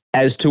credit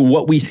as to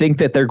what we think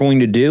that they're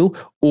going to do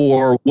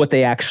or what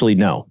they actually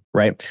know,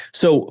 right?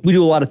 So we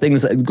do a lot of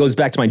things. It goes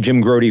back to my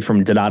Jim Grody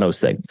from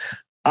Donato's thing.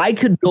 I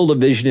could build a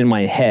vision in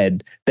my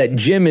head that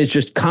Jim is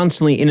just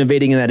constantly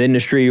innovating in that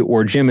industry,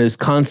 or Jim is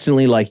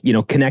constantly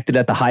connected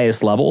at the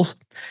highest levels.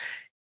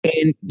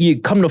 And you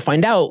come to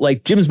find out,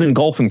 like, Jim's been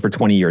golfing for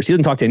 20 years. He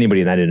doesn't talk to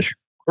anybody in that industry,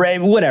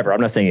 right? Whatever. I'm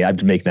not saying I'm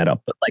making that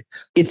up, but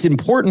it's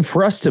important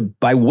for us to,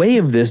 by way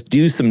of this,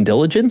 do some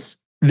diligence.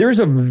 There's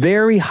a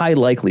very high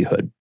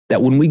likelihood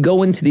that when we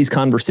go into these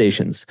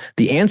conversations,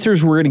 the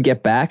answers we're going to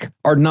get back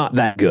are not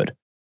that good.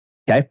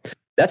 Okay.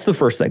 That's the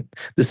first thing.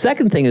 The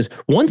second thing is,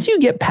 once you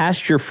get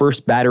past your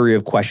first battery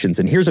of questions,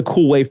 and here's a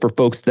cool way for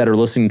folks that are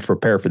listening to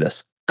prepare for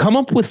this, come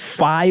up with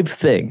 5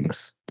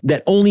 things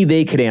that only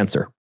they could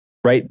answer,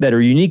 right? That are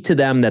unique to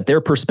them, that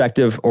their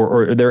perspective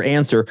or their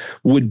answer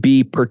would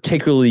be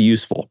particularly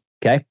useful.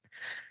 Okay.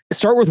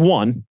 Start with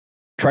 1,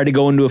 try to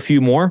go into a few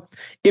more.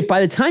 If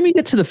by the time you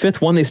get to the 5th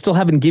one, they still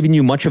haven't given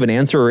you much of an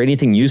answer or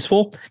anything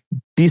useful,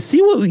 do you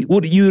see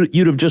what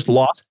you'd have just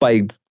lost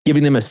by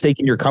giving them a stake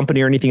in your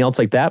company or anything else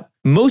like that?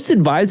 Most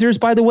advisors,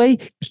 by the way,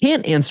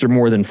 can't answer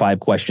more than 5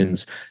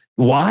 questions.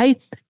 Why?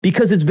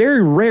 Because it's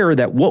very rare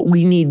that what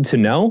we need to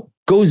know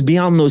goes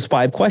beyond those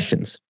 5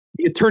 questions.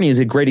 The attorney is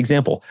a great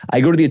example.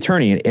 I go to the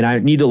attorney and I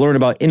need to learn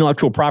about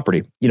intellectual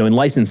property, and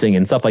licensing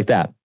and stuff like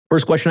that.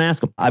 First question I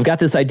ask them, I've got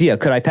this idea.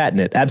 Could I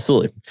patent it?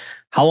 Absolutely.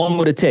 How long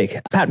would it take?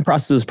 Patent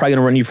process is probably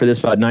going to run you for this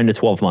about 9 to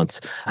 12 months.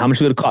 How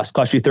much would it cost?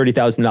 Cost you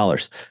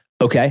 $30,000.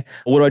 Okay.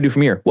 What do I do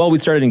from here? Well, we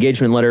start an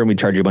engagement letter and we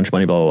charge you a bunch of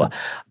money, blah, blah, blah.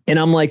 And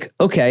I'm like,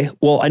 okay,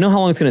 well, I know how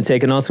long it's going to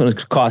take. I know it's going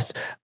to cost.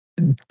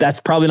 That's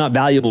probably not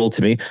valuable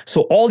to me.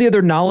 So all the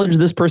other knowledge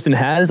this person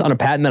has on a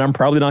patent that I'm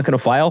probably not going to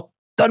file,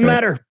 doesn't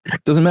matter.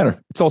 Doesn't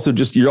matter. It's also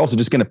just, you're also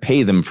just going to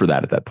pay them for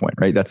that at that point,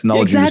 right? That's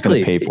knowledge you're just going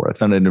to pay for. It's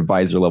not an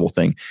advisor level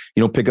thing.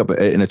 You don't pick up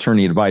an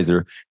attorney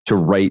advisor to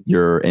write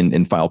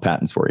and file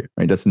patents for you,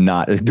 right? That's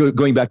not,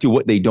 going back to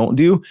what they don't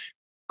do.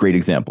 Great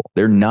example.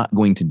 They're not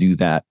going to do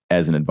that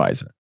as an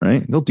advisor.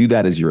 Right? They'll do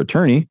that as your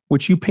attorney,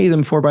 which you pay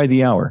them for by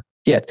the hour.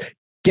 Yes.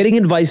 Getting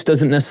advice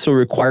doesn't necessarily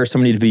require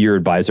somebody to be your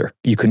advisor.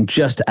 You can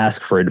just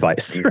ask for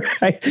advice,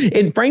 right?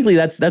 And frankly,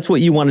 that's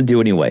what you want to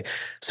do anyway.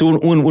 So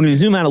when we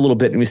zoom out a little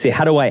bit and we say,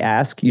 how do I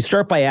ask? You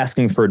start by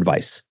asking for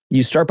advice.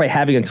 You start by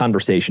having a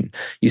conversation.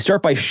 You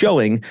start by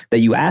showing that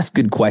you ask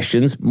good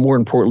questions. More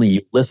importantly,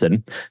 you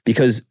listen,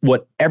 because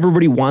what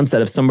everybody wants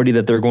out of somebody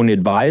that they're going to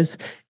advise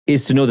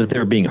is to know that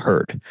they're being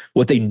heard.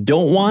 What they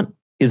don't want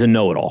is a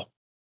know-it-all.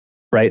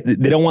 Right?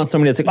 They don't want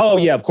somebody that's like, oh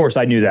yeah, of course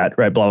I knew that,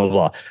 right? Blah, blah,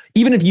 blah.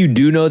 Even if you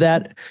do know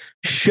that,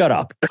 shut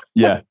up.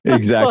 Yeah,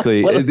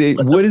 exactly. What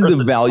is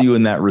the value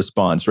in that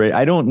response, right?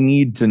 I don't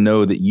need to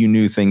know that you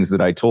knew things that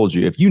I told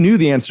you. If you knew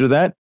the answer to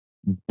that,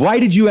 why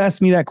did you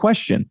ask me that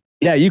question?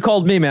 Yeah, you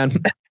called me, man.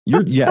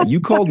 You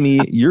called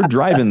me. You're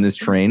driving this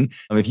train.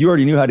 If you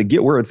already knew how to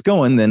get where it's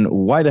going, then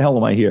why the hell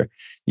am I here?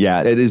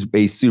 Yeah, it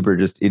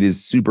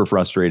is super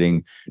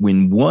frustrating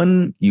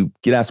when you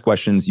get asked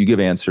questions, you give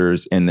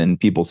answers, and then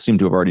people seem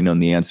to have already known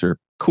the answer.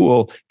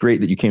 Cool.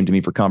 Great that you came to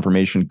me for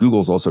confirmation.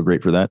 Google's also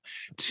great for that.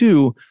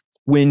 2,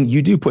 when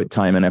you do put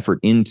time and effort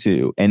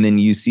into, and then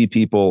you see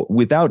people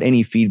without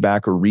any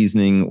feedback or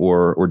reasoning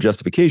or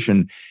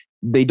justification,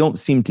 they don't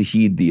seem to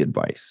heed the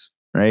advice.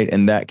 right?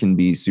 And that can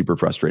be super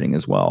frustrating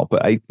as well.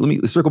 But let me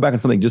circle back on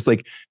something. Just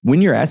like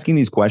when you're asking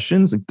these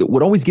questions,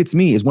 what always gets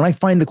me is when I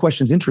find the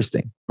questions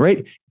interesting,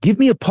 right? Give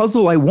me a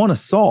puzzle I want to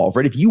solve,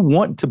 right? If you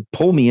want to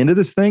pull me into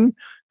this thing,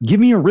 give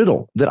me a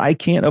riddle that I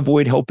can't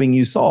avoid helping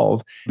you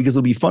solve, because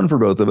it'll be fun for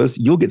both of us.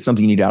 You'll get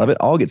something you need out of it.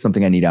 I'll get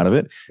something I need out of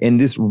it.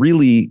 And this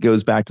really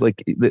goes back to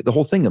like the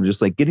whole thing of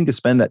just like getting to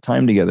spend that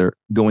time together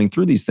going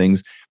through these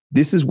things.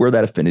 This is where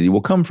that affinity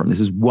will come from. This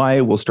is why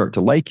we'll start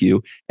to like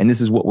you. And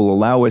this is what will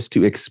allow us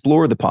to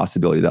explore the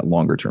possibility of that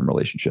longer term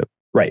relationship.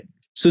 Right.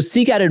 So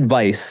seek out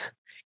advice.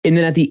 And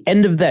then at the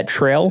end of that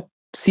trail,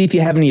 see if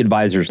you have any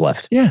advisors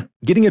left. Yeah.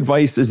 Getting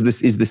advice is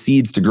the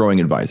seeds to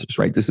growing advisors,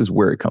 right? This is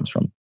where it comes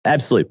from.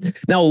 Absolutely.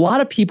 Now, a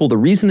lot of people, the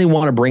reason they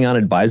want to bring on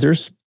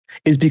advisors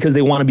is because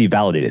they want to be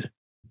validated.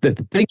 The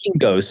thinking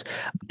goes,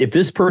 if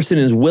this person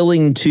is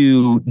willing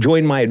to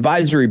join my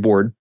advisory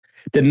board,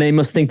 then they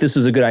must think this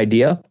is a good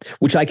idea,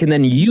 which I can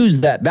then use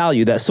that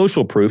value, that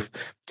social proof,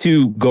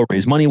 to go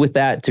raise money with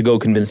that, to go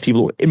convince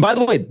people. And by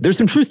the way, there's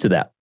some truth to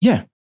that.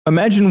 Yeah.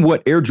 Imagine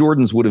what Air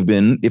Jordans would have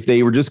been if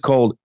they were just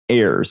called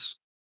Airs.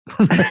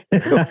 Like,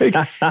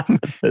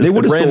 they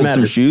would have sold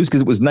some shoes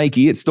because it was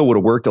Nike. It still would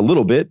have worked a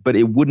little bit, but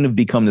it wouldn't have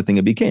become the thing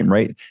it became,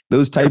 right?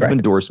 Those type of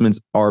endorsements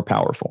are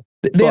powerful.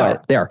 They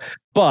are.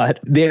 But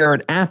they are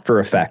an after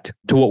effect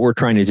to what we're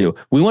trying to do.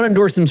 We want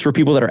endorsements for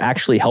people that are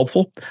actually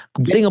helpful.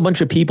 Getting a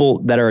bunch of people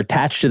that are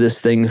attached to this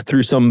thing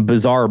through some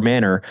bizarre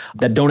manner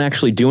that don't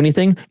actually do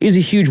anything is a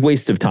huge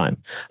waste of time.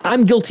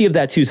 I'm guilty of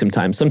that too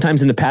sometimes.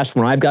 Sometimes in the past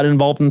when I've got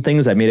involved in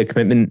things, I made a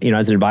commitment,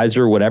 as an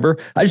advisor or whatever,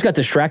 I just got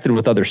distracted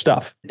with other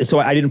stuff. So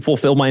I didn't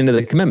fulfill my end of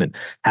the commitment.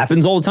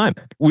 Happens all the time.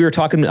 We were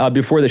talking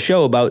before the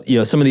show about,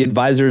 some of the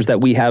advisors that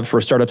we have for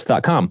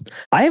startups.com.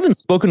 I haven't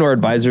spoken to our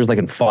advisors like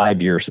in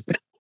 5 years.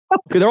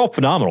 They're all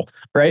phenomenal,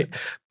 right?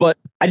 But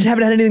I just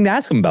haven't had anything to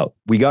ask them about.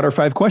 We got our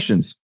 5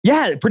 questions.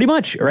 Yeah, pretty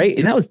much, right?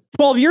 And that was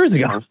 12 years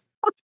ago.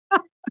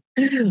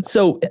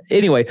 So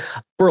anyway,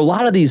 for a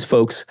lot of these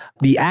folks,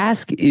 the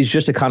ask is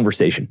just a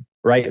conversation,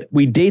 right?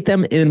 We date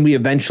them and we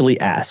eventually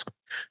ask.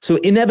 So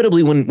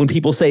inevitably, when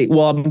people say,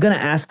 well, I'm going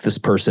to ask this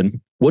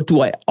person, what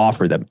do I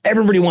offer them?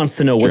 Everybody wants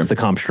to know what's the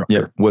comp structure.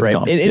 Yeah, what's right?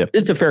 comp? And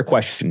it's a fair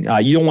question.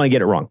 You don't want to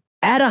get it wrong.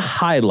 At a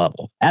high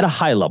level,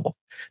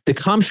 the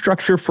comp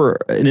structure for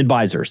an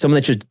advisor, someone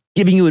that's just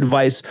giving you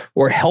advice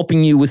or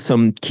helping you with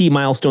some key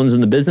milestones in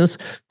the business,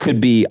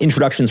 could be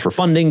introductions for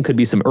funding, could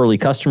be some early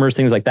customers,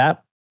 things like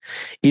that,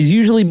 is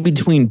usually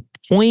between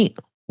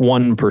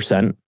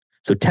 0.1%,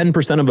 so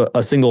 10% of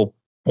a single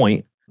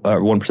point, or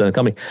 1% of the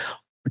company,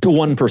 to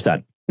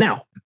 1%.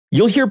 Now,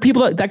 you'll hear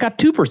people that got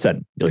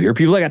 2%. You'll hear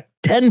people that got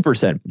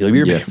 10%. You'll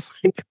hear people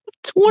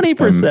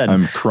 20%.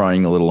 I'm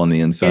crying a little on the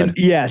inside. And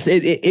yes,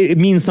 it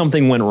means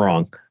something went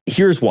wrong.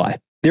 Here's why.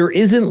 There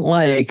isn't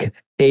like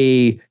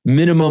a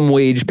minimum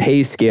wage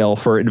pay scale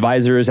for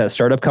advisors at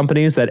startup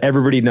companies that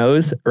everybody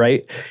knows,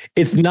 right?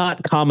 It's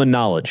not common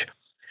knowledge.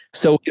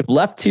 So if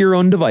left to your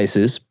own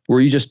devices, where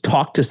you just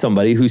talk to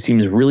somebody who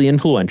seems really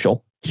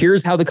influential,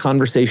 here's how the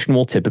conversation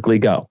will typically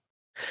go.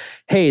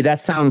 Hey, that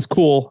sounds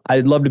cool.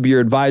 I'd love to be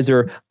your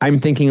advisor. I'm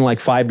thinking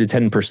like 5 to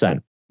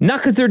 10%. Not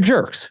because they're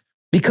jerks,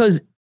 because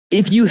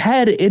if you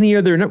had any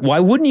other, why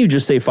wouldn't you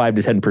just say 5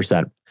 to 10%?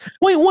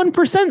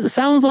 0.1%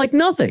 sounds like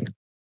nothing.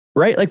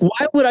 Right? Like,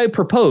 why would I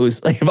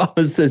propose, like if I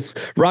was this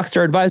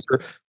Rockstar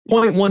advisor,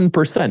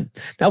 0.1%?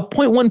 Now,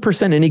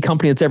 0.1% any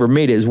company that's ever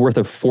made it is worth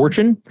a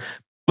fortune,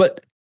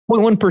 but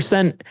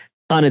 0.1%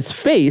 on its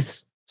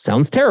face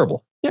sounds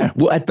terrible. Yeah.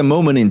 Well, at the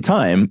moment in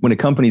time, when a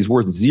company's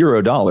worth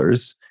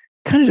 $0,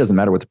 kind of doesn't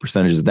matter what the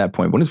percentage is at that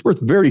point. When it's worth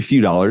very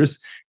few dollars,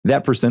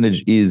 that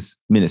percentage is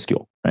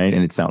minuscule, right?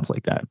 And it sounds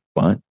like that,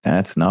 but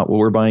that's not what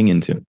we're buying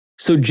into.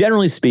 So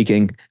generally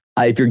speaking,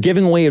 if you're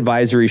giving away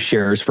advisory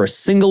shares for a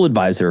single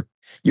advisor,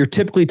 you're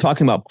typically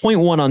talking about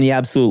 0.1 on the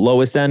absolute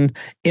lowest end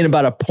and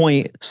about a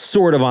point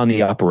sort of on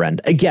the upper end.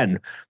 Again,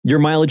 your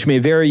mileage may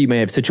vary. You may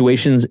have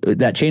situations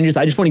that changes.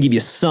 I just want to give you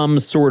some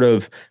sort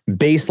of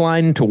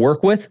baseline to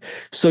work with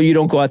so you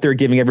don't go out there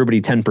giving everybody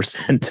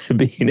 10% to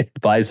be an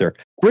advisor.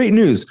 Great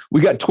news.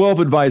 We got 12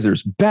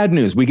 advisors. Bad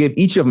news. We gave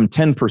each of them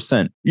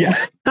 10%. Yeah.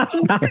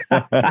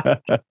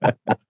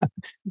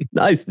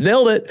 Nice.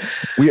 Nailed it.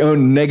 We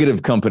own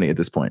negative company at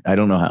this point. I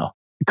don't know how.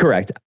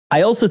 Correct.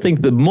 I also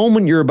think the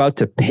moment you're about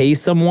to pay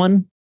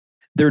someone,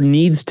 there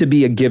needs to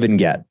be a give and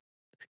get.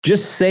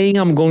 Just saying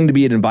I'm going to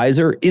be an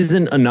advisor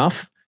isn't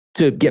enough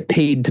to get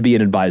paid to be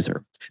an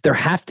advisor. There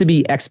have to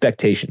be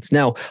expectations.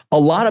 Now, a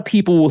lot of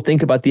people will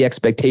think about the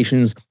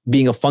expectations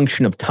being a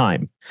function of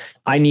time.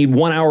 I need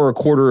 1 hour a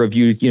quarter of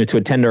you, to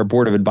attend our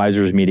board of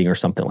advisors meeting or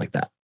something like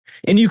that.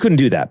 And you can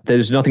do that.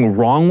 There's nothing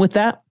wrong with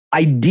that.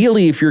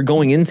 Ideally, if you're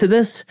going into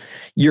this,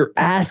 your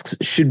asks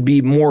should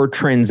be more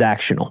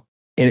transactional.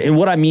 And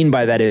what I mean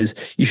by that is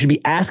you should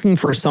be asking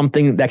for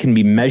something that can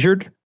be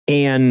measured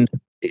and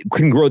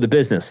can grow the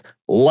business,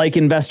 like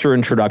investor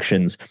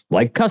introductions,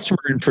 like customer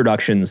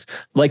introductions,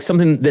 like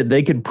something that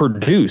they could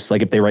produce,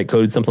 like if they write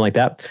code, something like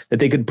that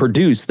they could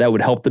produce that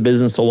would help the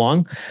business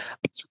along.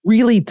 It's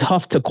really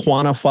tough to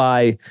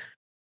quantify,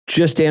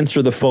 just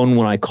answer the phone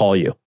when I call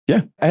you.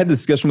 Yeah. I had this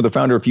discussion with a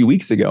founder a few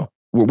weeks ago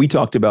where we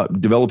talked about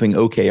developing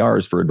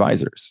OKRs for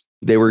advisors.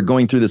 They were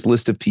going through this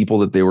list of people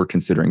that they were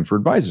considering for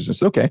advisors. I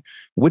said, okay,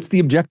 what's the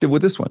objective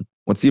with this one?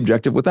 What's the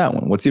objective with that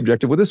one? What's the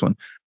objective with this one?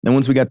 And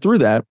once we got through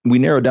that, we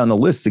narrowed down the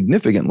list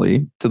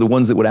significantly to the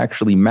ones that would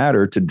actually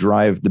matter to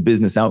drive the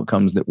business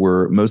outcomes that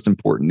were most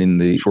important in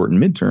the short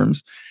and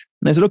midterms.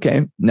 And I said,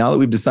 okay, now that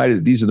we've decided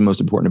that these are the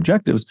most important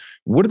objectives,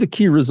 what are the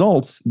key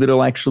results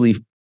that'll actually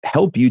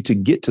help you to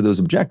get to those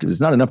objectives?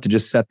 It's not enough to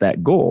just set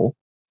that goal,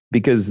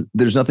 because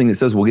there's nothing that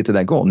says we'll get to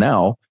that goal.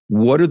 Now,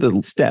 what are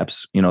the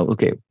steps?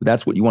 Okay,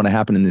 that's what you want to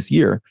happen in this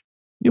year.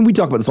 And we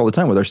talk about this all the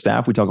time with our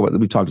staff. We've talked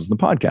this in the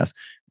podcast.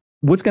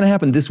 What's going to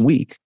happen this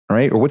week,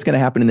 right? Or what's going to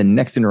happen in the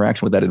next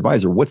interaction with that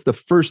advisor? What's the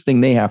first thing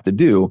they have to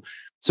do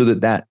so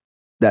that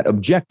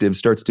objective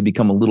starts to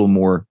become a little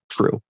more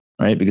true,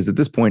 right? Because at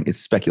this point, it's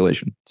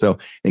speculation. So I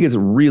think it's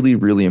really,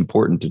 really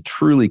important to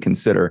truly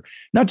consider,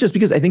 not just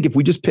because I think if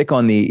we just pick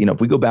on if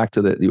we go back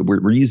to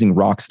we're using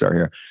Rockstar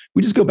here.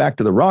 We just go back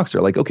to the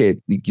Rockstar, like, okay,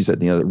 you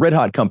said, the red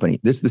hot company,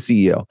 this is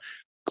the CEO.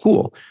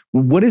 Cool.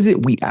 What is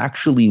it we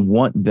actually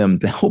want them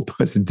to help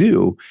us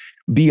do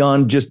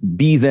beyond just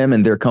be them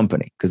and their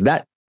company? Because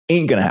that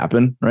ain't going to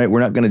happen, right?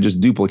 We're not going to just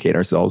duplicate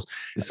ourselves.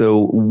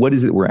 So what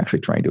is it we're actually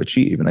trying to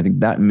achieve? And I think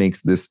that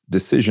makes this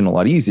decision a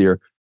lot easier.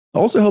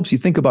 Also helps you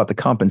think about the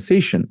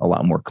compensation a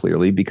lot more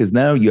clearly, because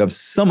now you have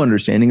some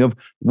understanding of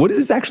what is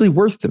this actually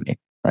worth to me,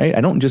 right? I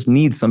don't just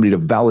need somebody to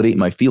validate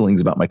my feelings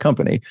about my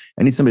company.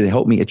 I need somebody to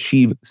help me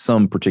achieve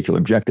some particular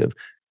objective,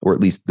 or at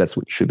least that's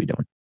what you should be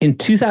doing. In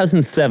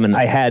 2007,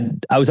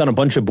 I was on a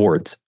bunch of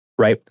boards,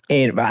 right?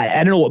 And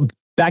I don't know,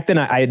 back then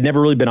I had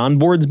never really been on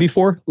boards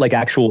before, like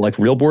actual, like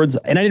real boards.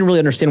 And I didn't really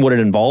understand what it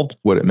involved.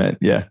 What it meant.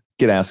 Yeah.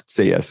 Get asked,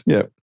 say yes.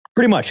 Yeah.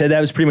 Pretty much. That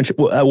was pretty much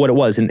what it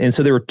was. And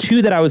so there were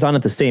two that I was on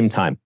at the same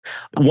time.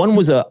 One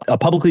was a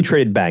publicly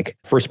traded bank,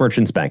 First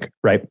Merchants Bank,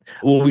 right?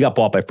 Well, we got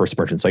bought by First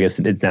Merchants, so I guess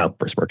it's now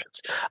First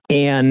Merchants.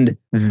 And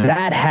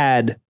that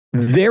had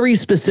very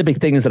specific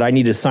things that I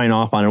need to sign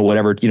off on or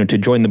whatever, to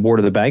join the board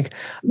of the bank,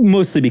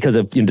 mostly because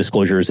of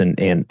disclosures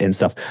and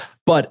stuff.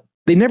 But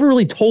they never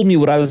really told me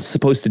what I was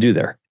supposed to do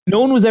there. No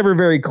one was ever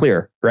very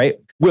clear, right?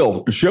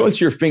 Will, show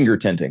us your finger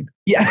tenting.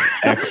 Yeah.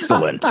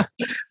 Excellent.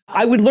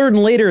 I would learn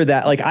later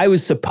that I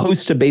was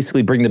supposed to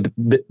basically bring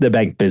the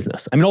bank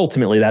business. I mean,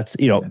 ultimately that's,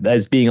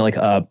 as being like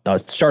a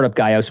startup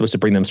guy, I was supposed to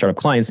bring them startup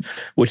clients,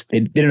 which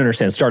they didn't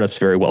understand startups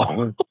very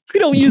well. We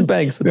don't use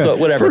banks, but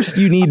whatever. First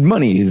you need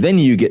money, then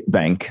you get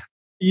bank.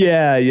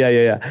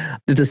 Yeah.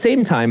 At the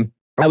same time,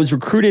 I was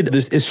recruited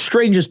this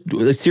strangest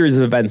series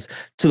of events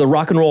to the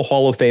Rock and Roll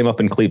Hall of Fame up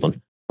in Cleveland,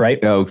 right?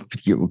 Oh,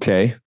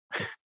 okay.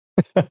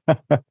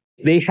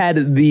 They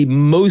had the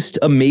most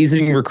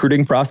amazing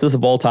recruiting process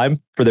of all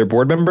time for their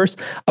board members.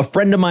 A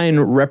friend of mine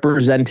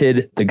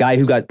represented the guy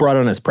who got brought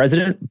on as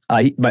president.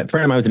 My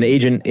friend of mine was an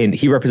agent, and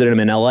he represented him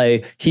in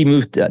LA. He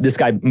moved. This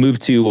guy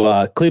moved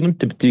to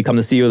Cleveland to become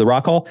the CEO of the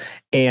Rock Hall.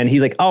 And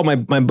he's like, "Oh, my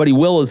buddy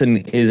Will is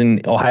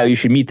in Ohio. You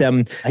should meet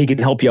them. He can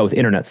help you out with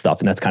internet stuff."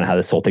 And that's kind of how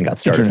this whole thing got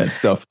started. Internet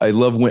stuff. I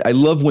love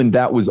when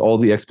that was all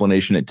the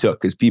explanation it took,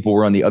 because people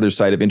were on the other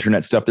side of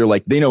internet stuff. They're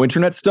like, they know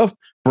internet stuff.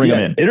 Bring them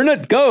in.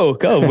 Internet, go.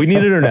 We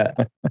need internet.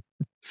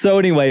 So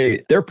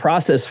anyway, their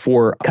process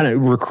for kind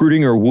of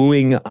recruiting or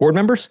wooing board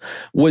members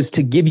was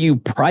to give you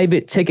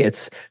private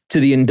tickets to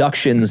the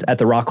inductions at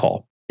the Rock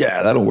Hall.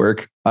 Yeah, that'll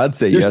work. I'd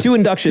say there's yes. Two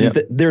inductions.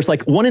 Yeah. There's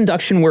like one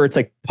induction where it's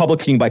like public,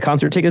 you can buy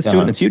concert tickets to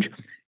it, and it's huge.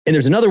 And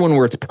there's another one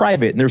where it's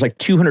private, and there's like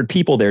 200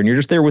 people there, and you're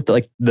just there with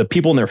like the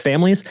people and their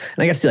families.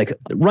 And I guess like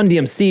Run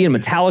DMC and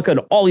Metallica and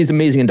all these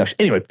amazing inductions.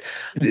 Anyway,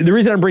 the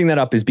reason I'm bringing that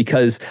up is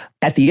because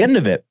at the end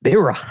of it, they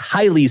were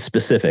highly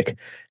specific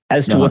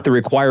as to what the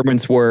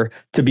requirements were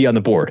to be on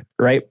the board,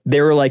 right?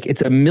 They were like,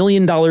 it's $1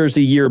 million a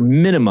year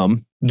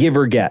minimum, give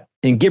or get.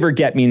 And give or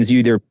get means you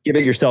either give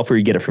it yourself or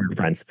you get it from your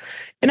friends.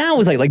 And I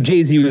was like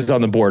Jay-Z was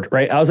on the board,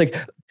 right? I was like,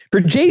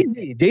 for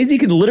Jay-Z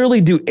could literally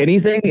do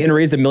anything and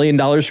raise $1 million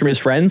from his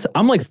friends.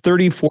 I'm like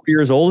 34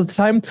 years old at the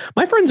time.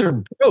 My friends are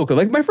broke.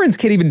 Like my friends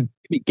can't even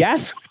give me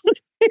gas.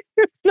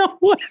 There's no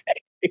way.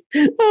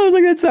 I was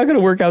like, that's not going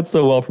to work out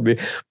so well for me.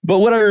 But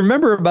what I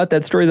remember about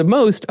that story the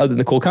most, other than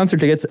the cool concert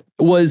tickets,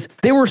 was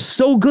they were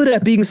so good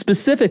at being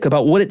specific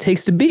about what it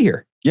takes to be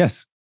here.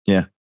 Yes.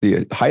 Yeah.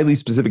 The highly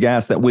specific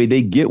ask. That way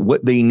they get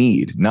what they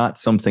need, not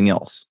something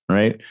else,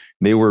 right?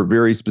 They were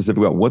very specific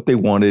about what they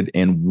wanted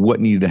and what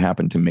needed to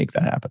happen to make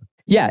that happen.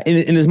 Yeah.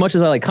 And as much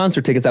as I like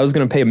concert tickets, I was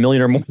going to pay $1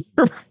 million or more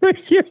per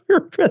year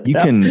for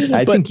them.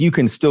 I think you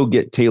can still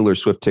get Taylor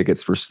Swift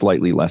tickets for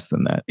slightly less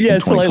than that. Yeah,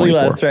 slightly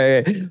less.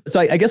 Right.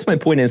 So I guess my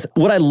point is,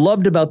 what I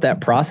loved about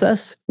that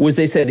process was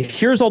they said,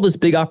 here's all this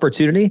big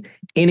opportunity.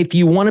 And if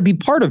you want to be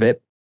part of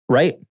it,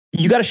 right,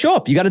 you got to show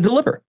up, you got to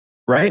deliver.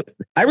 Right.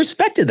 I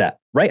respected that.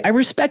 Right. I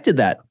respected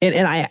that.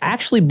 And I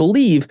actually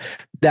believe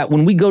that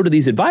when we go to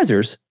these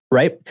advisors,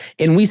 right,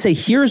 and we say,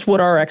 here's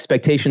what our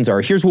expectations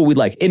are, here's what we'd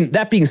like. And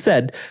that being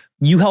said,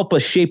 you help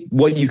us shape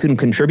what you can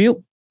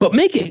contribute. But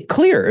make it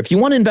clear. If you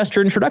want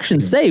investor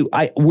introductions, say,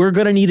 we're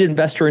going to need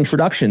investor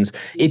introductions.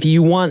 If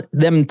you want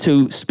them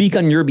to speak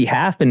on your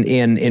behalf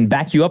and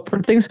back you up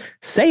for things,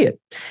 say it.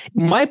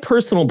 My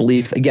personal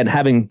belief, again,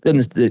 having done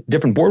this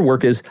different board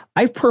work, is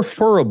I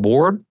prefer a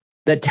board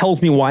that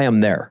tells me why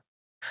I'm there.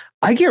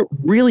 I get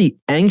really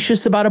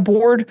anxious about a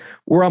board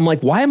where I'm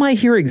like, why am I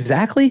here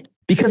exactly?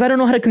 Because I don't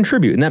know how to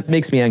contribute. And that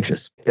makes me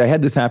anxious. I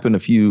had this happen a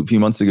few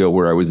months ago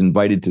where I was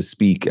invited to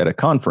speak at a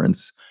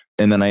conference.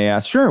 And then I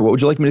asked, sure, what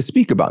would you like me to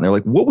speak about? And they're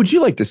like, what would you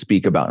like to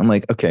speak about? I'm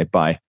like, okay,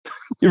 bye.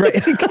 You're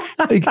right.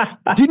 Like,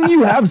 didn't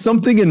you have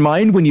something in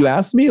mind when you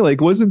asked me? Like,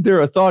 wasn't there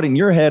a thought in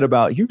your head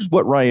about, here's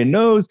what Ryan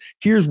knows,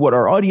 here's what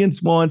our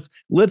audience wants.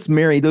 Let's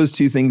marry those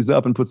two things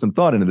up and put some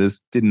thought into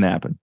this. Didn't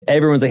happen.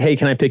 Everyone's like, hey,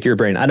 can I pick your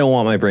brain? I don't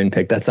want my brain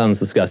picked. That sounds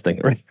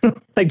disgusting. Right?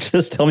 Like,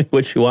 just tell me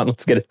what you want.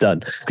 Let's get it done.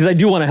 Because I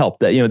do want to help.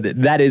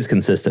 That is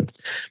consistent.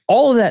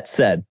 All of that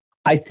said,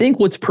 I think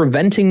what's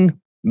preventing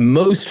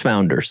most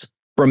founders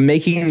from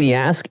making the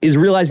ask is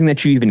realizing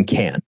that you even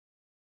can.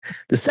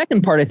 The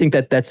second part, I think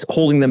that's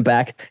holding them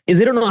back, is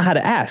they don't know how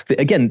to ask.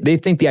 Again, they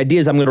think the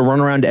idea is I'm going to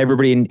run around to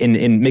everybody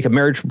and make a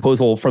marriage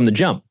proposal from the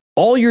jump.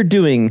 All you're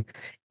doing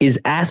is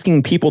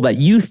asking people that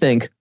you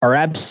think are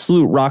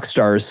absolute rock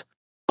stars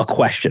a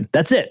question.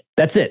 That's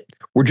it.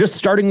 We're just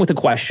starting with a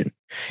question.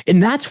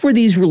 And that's where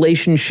these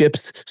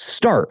relationships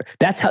start.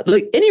 That's how,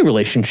 like any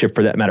relationship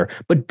for that matter,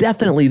 but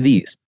definitely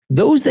these.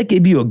 Those that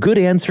give you a good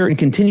answer and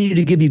continue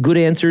to give you good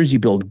answers, you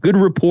build good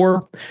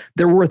rapport,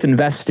 they're worth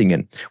investing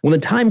in. When the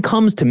time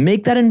comes to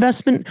make that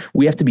investment,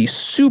 we have to be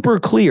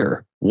super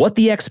clear what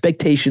the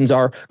expectations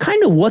are,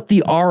 kind of what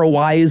the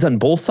ROI is on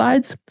both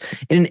sides.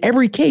 And in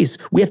every case,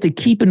 we have to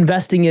keep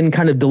investing in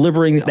kind of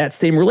delivering that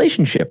same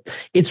relationship.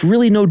 It's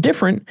really no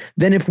different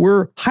than if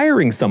we're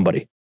hiring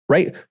somebody,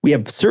 right? We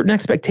have certain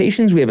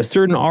expectations, we have a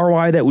certain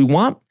ROI that we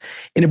want.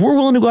 And if we're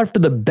willing to go after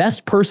the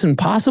best person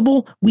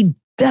possible, we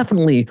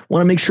definitely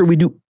want to make sure we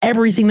do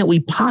everything that we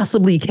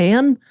possibly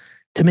can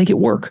to make it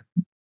work.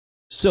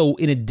 So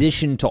in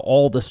addition to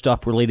all the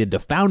stuff related to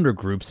founder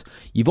groups,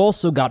 you've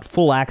also got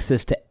full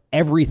access to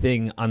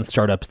everything on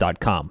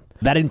startups.com.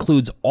 That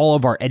includes all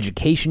of our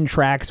education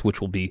tracks, which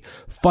will be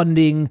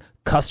funding,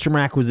 customer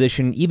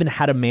acquisition, even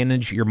how to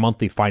manage your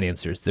monthly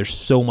financiers. There's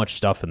so much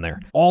stuff in there.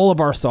 All of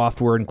our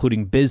software,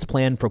 including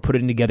BizPlan for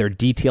putting together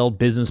detailed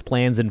business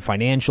plans and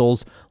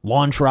financials,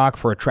 LaunchRock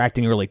for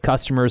attracting early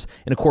customers,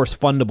 and of course,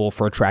 Fundable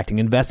for attracting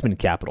investment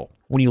capital.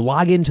 When you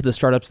log into the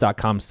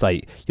startups.com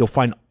site, you'll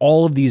find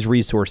all of these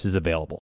resources available.